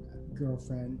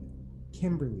girlfriend,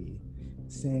 Kimberly,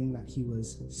 saying that he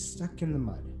was stuck in the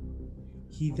mud.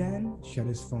 He then shut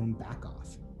his phone back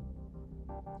off.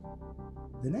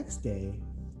 The next day,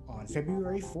 on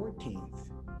February 14th,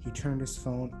 he turned his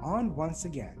phone on once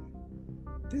again.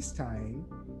 This time,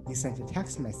 he sent a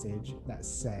text message that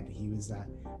said he was at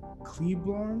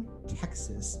Cleburne,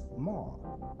 Texas Mall.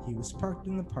 He was parked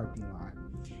in the parking lot,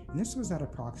 and this was at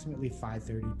approximately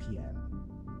 5:30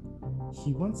 p.m.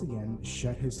 he once again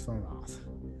shut his phone off.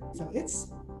 So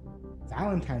it's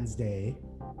Valentine's Day,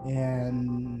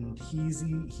 and he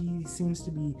seems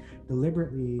to be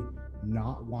deliberately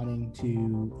not wanting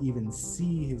to even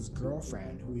see his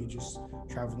girlfriend, who he just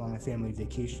traveled on a family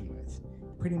vacation with.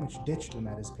 Pretty much ditched him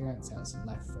at his parents' house and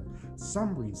left for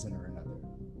some reason or another.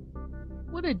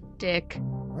 What a dick.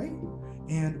 Right?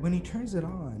 And when he turns it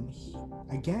on, he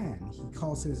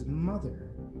calls his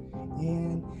mother.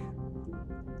 And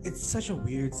it's such a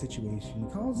weird situation.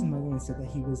 He calls his mother and said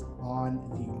that he was on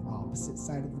the opposite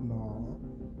side of the mall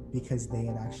because they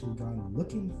had actually gone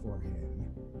looking for him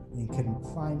and couldn't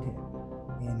find him,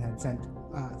 and had sent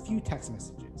a few text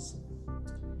messages.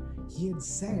 He had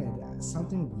said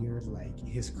something weird like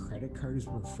his credit cards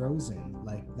were frozen,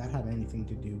 like that had anything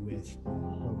to do with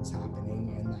what was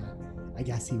happening, and that I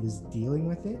guess he was dealing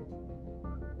with it.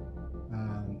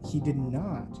 He did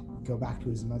not go back to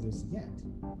his mother's yet.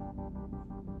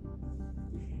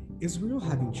 Israel,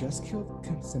 having just killed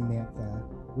Samantha,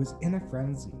 was in a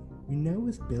frenzy. We know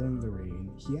with Bill and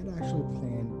Lorraine, he had actually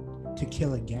planned to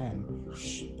kill again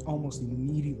almost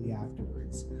immediately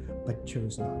afterwards, but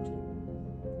chose not to.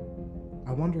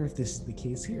 I wonder if this is the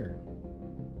case here.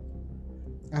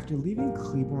 After leaving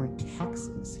Cleburne,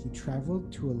 Texas, he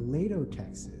traveled to Aledo,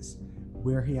 Texas,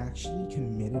 where he actually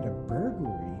committed a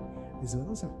burglary as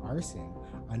well as an arson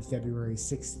on February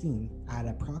 16th at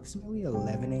approximately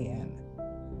 11 a.m.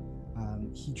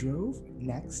 He drove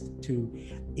next to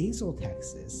Azle,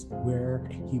 Texas, where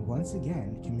he once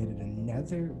again committed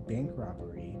another bank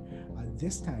robbery,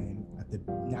 this time at the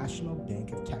National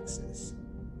Bank of Texas.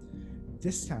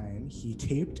 This time, he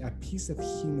taped a piece of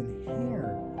human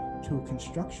hair to a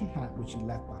construction hat which he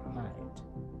left behind.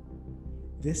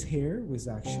 This hair was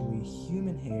actually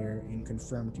human hair and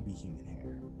confirmed to be human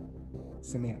hair,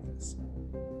 Samantha's.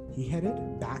 He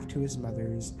headed back to his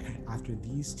mother's after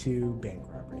these two bank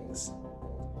robberies.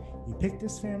 He picked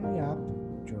his family up,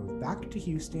 drove back to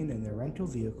Houston in their rental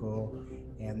vehicle,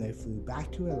 and they flew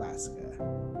back to Alaska.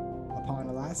 Upon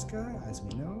Alaska, as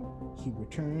we know, he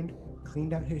returned,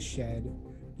 cleaned out his shed,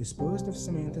 disposed of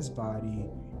Samantha's body,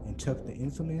 and took the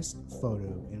infamous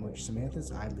photo in which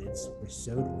Samantha's eyelids were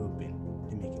sewed open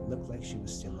to make it look like she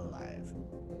was still alive.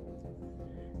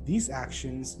 These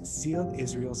actions sealed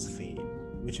Israel's fate,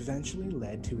 which eventually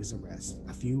led to his arrest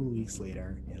a few weeks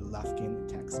later in Lufkin,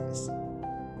 Texas.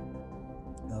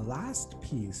 The last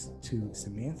piece to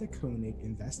Samantha Koenig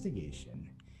investigation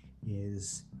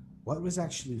is what was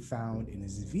actually found in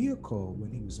his vehicle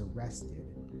when he was arrested,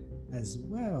 as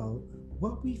well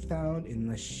what we found in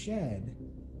the shed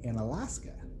in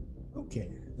Alaska.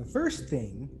 Okay, the first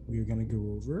thing we're going to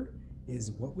go over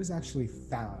is what was actually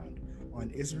found on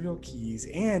Israel Keyes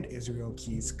and Israel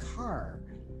Keyes' car,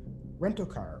 rental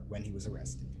car, when he was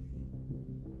arrested.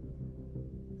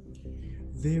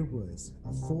 There was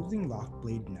a folding lock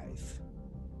blade knife,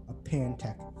 a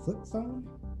Pantech flip phone,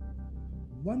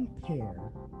 one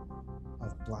pair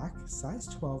of black size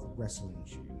 12 wrestling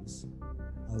shoes,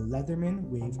 a Leatherman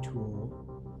wave tool,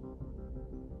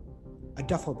 a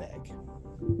duffel bag,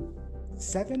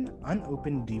 7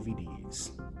 unopened DVDs,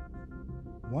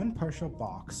 one partial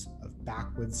box of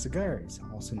backwoods cigars,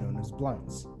 also known as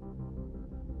blunts,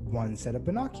 one set of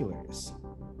binoculars,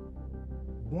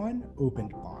 one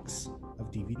opened box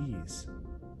of DVDs,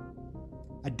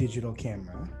 a digital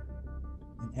camera,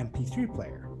 an MP3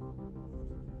 player,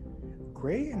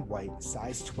 gray and white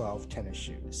size 12 tennis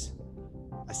shoes,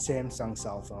 a Samsung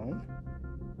cell phone,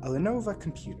 a Lenovo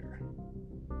computer,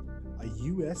 a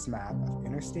U.S. map of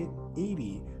Interstate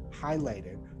 80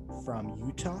 highlighted from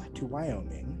Utah to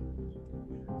Wyoming,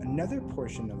 another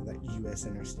portion of the U.S.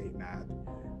 interstate map,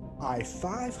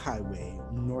 I-5 highway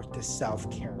north to South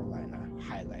Carolina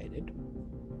highlighted,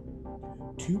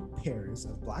 2 pairs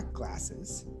of black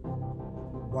glasses,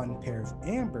 1 pair of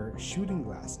amber shooting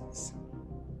glasses,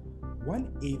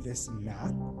 1 Avis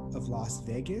map of Las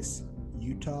Vegas,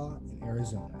 Utah, and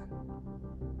Arizona,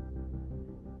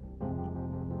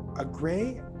 a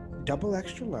gray double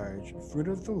extra large Fruit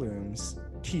of the Looms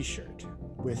t-shirt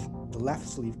with the left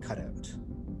sleeve cut out,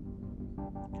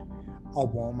 a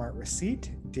Walmart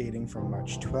receipt dating from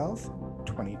March 12,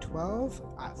 2012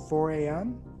 at 4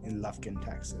 a.m. in Lufkin,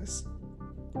 Texas,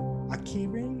 a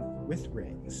keyring with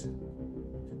rings,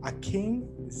 a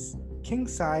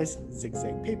king-size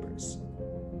zigzag papers,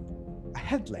 a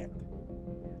headlamp,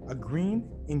 a green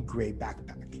and gray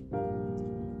backpack,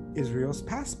 Israel's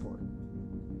passport,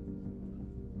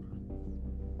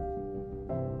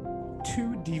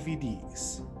 2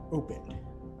 DVDs opened.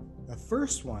 The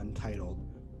first one titled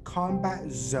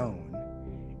Combat Zone,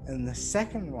 and the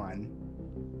second one,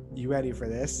 you ready for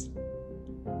this?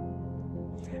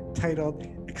 titled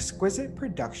Exquisite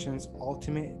Productions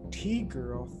Ultimate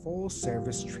T-Girl Full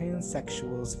Service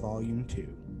Transsexuals Volume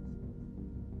 2.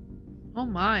 Oh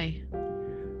my.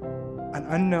 An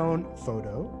unknown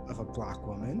photo of a black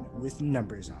woman with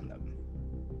numbers on them.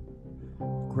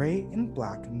 Gray and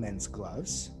black men's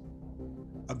gloves.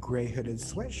 A gray hooded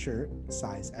sweatshirt,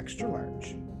 size extra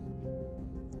large.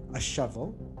 A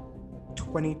shovel,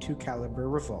 22 caliber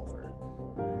revolver.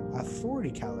 A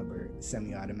 40 caliber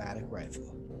semi-automatic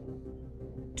rifle.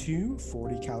 2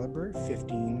 40 caliber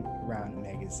 15 round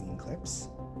magazine clips.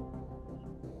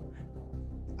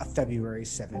 A February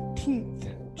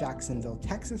 17th Jacksonville,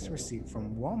 Texas receipt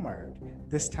from Walmart,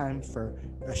 this time for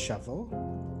a shovel,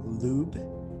 lube,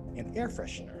 and air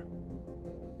freshener.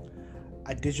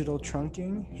 A digital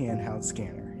trunking handheld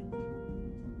scanner.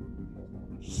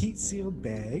 Heat-sealed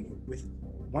bag with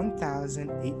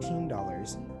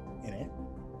 $1,018 in it.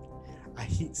 A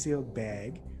heat-sealed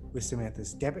bag with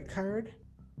Samantha's debit card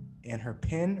and her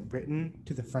PIN written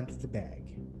to the front of the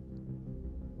bag.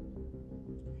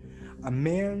 A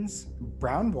man's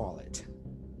brown wallet,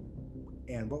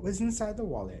 and what was inside the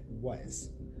wallet was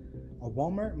a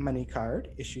Walmart money card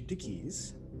issued to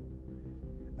Keys,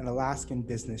 an Alaskan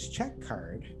business check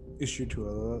card issued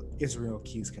to Israel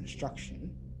Keys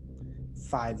Construction,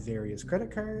 5 various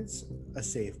credit cards, a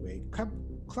Safeway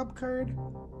club card,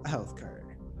 a health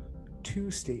card, 2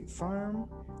 State Farm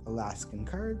Alaskan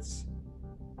cards,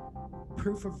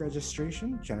 proof of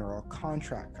registration general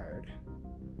contract card,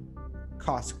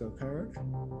 Costco card,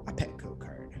 a Petco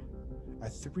card, a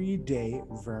 3-day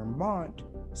Vermont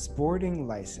sporting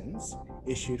license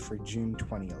issued for June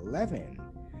 2011.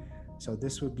 So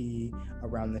this would be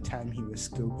around the time he was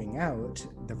scoping out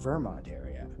the Vermont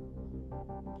area.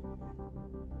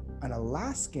 An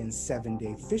Alaskan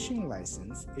 7-day fishing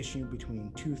license issued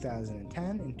between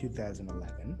 2010 and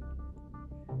 2011.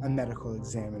 A medical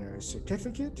examiner's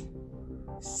certificate,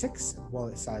 6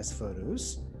 wallet-sized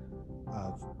photos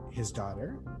of his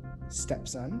daughter,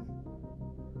 stepson,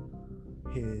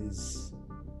 his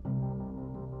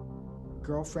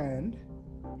girlfriend,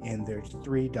 and their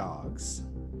 3 dogs.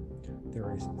 There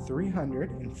was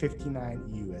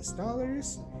 $359 US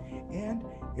and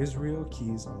Israel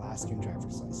Keys Alaskan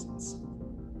driver's license.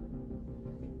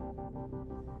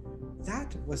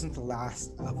 That wasn't the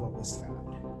last of what was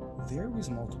found. There was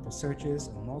multiple searches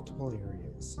in multiple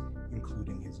areas,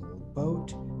 including his old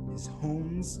boat, his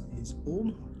homes, his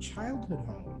old childhood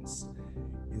homes,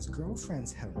 his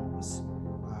girlfriend's homes,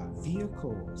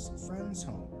 vehicles, friends'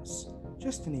 homes,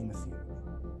 just to name a few.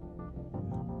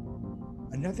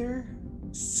 Another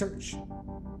search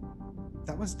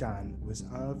that was done was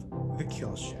of the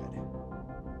kill shed.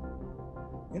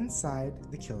 Inside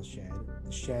the kill shed,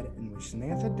 the shed in which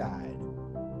Samantha died,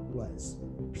 was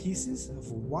pieces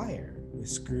of wire with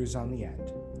screws on the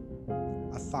end,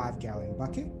 a 5-gallon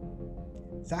bucket,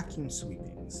 vacuum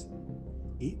sweepings,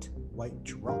 8 white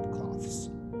drop cloths,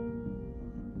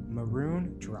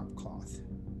 maroon drop cloth,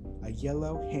 a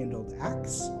yellow handled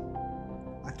axe,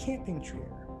 a camping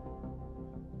chair,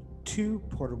 2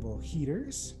 portable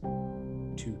heaters,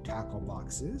 2 tackle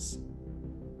boxes,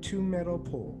 2 metal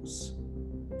poles,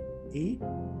 8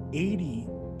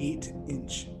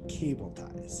 88-inch cable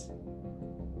ties,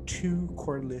 2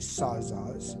 cordless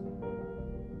sawzalls,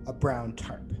 a brown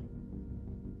tarp,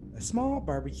 a small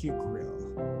barbecue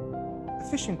grill, a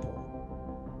fishing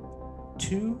pole,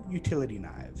 2 utility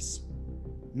knives,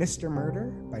 Mr.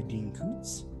 Murder by Dean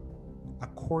Koontz, a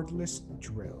cordless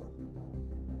drill,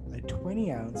 a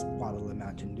 20-ounce bottle of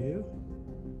Mountain Dew,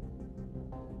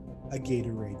 a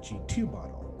Gatorade G2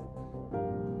 bottle,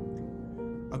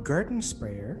 a garden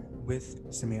sprayer with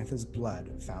Samantha's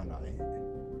blood found on it,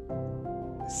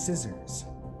 scissors,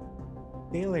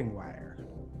 baling wire,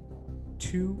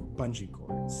 2 bungee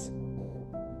cords,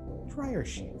 dryer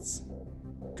sheets,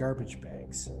 garbage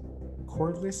bags,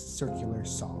 cordless circular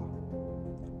saw,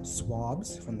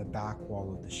 swabs from the back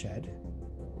wall of the shed,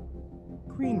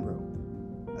 green rope,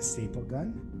 a staple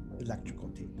gun, electrical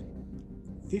tape,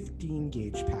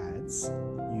 15-gauge pads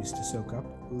used to soak up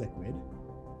liquid,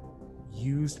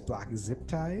 used black zip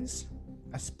ties,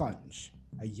 a sponge,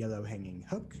 a yellow hanging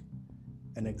hook,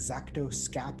 an X-Acto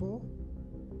scalpel,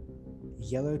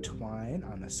 yellow twine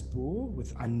on a spool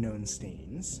with unknown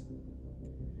stains,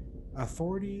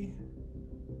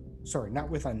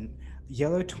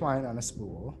 yellow twine on a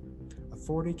spool, a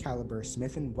 40 caliber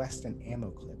Smith & Wesson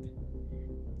ammo clip,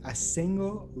 a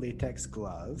single latex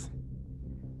glove,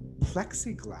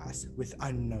 plexiglass with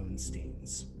unknown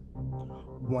stains,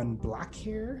 1 black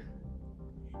hair,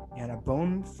 and a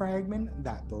bone fragment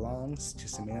that belongs to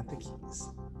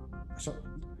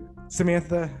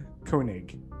Samantha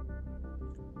Koenig.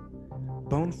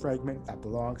 bone fragment that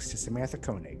belongs to Samantha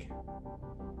Koenig.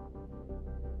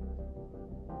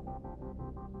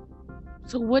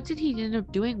 So what did he end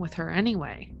up doing with her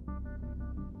anyway?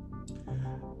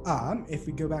 If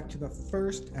we go back to the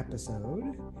first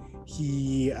episode,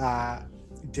 he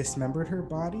dismembered her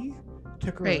body,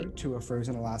 took her Right. to a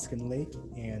frozen Alaskan lake,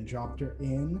 and dropped her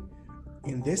in.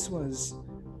 And this was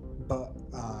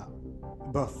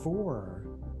before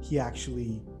he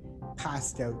actually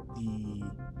passed out the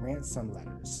ransom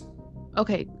letters.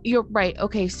 Okay, you're right.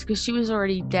 Okay, because she was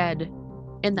already dead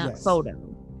in that Yes. photo.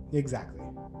 Exactly.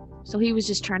 So he was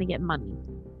just trying to get money.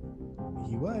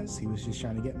 He was just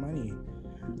trying to get money.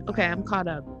 Okay, I'm caught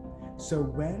up. So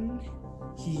when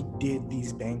he did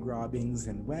these bank robbings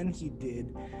and when he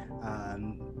did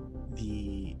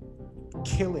the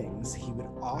killings, he would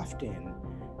often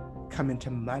come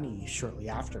into money shortly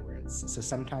afterwards. So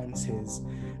sometimes his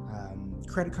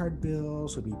credit card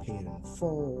bills would be paid in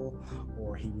full,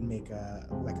 or he would make a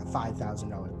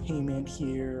 $5,000 payment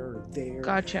here or there.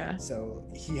 Gotcha. So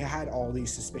he had all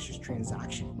these suspicious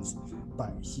transactions,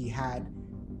 but he had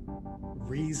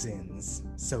reasons.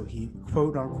 So he,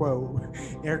 quote unquote,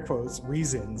 air quotes,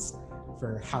 reasons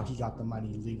for how he got the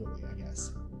money legally, I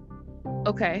guess.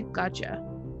 Okay, gotcha.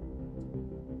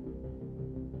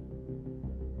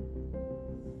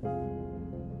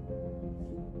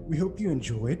 We hope you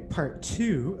enjoyed part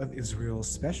 2 of Israel's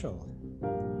special.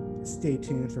 Stay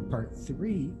tuned for part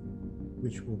 3,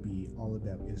 which will be all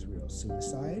about Israel's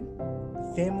suicide,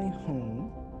 the family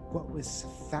home, what was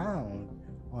found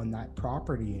on that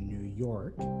property in New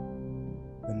York,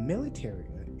 the military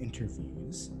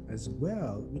interviews, as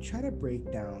well. We try to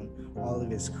break down all of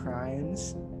his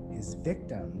crimes, his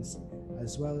victims,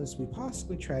 as well as we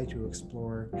possibly try to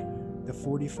explore the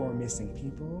 44 missing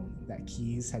people that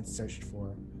Keyes had searched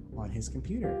for on his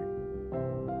computer.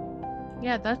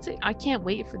 Yeah, that's it. I can't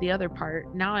wait for the other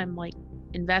part. Now I'm like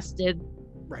invested.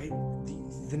 Right?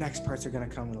 The next parts are going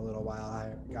to come in a little while.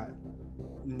 I got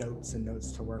notes and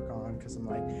notes to work on because I'm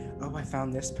like, oh, I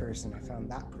found this person, I found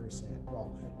that person.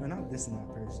 Well, no, not this and that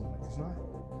person. Like, there's not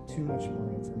too much more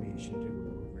information to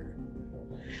go over.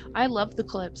 I love the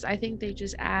clips. I think they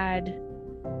just add,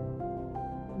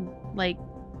 like,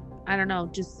 I don't know,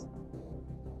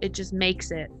 it just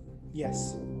makes it.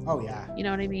 Yes. Oh, yeah. You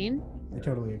know what I mean? I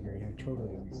totally agree.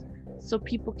 So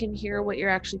people can hear what you're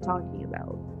actually talking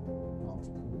about. Of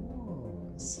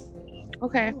course.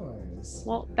 Okay. Of course.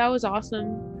 Well, that was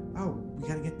awesome. Oh, we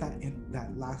gotta get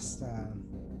that last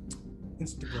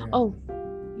Instagram. Oh,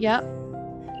 yep.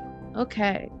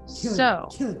 Okay. Kill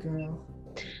it, girl.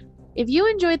 If you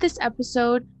enjoyed this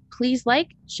episode, please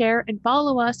like, share, and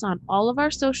follow us on all of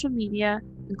our social media,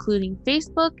 including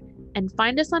Facebook, and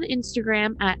find us on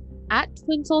Instagram at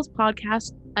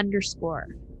 @TwinSoulsPodcast_.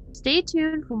 Stay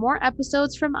tuned for more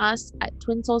episodes from us at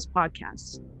Twin Souls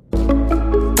Podcast.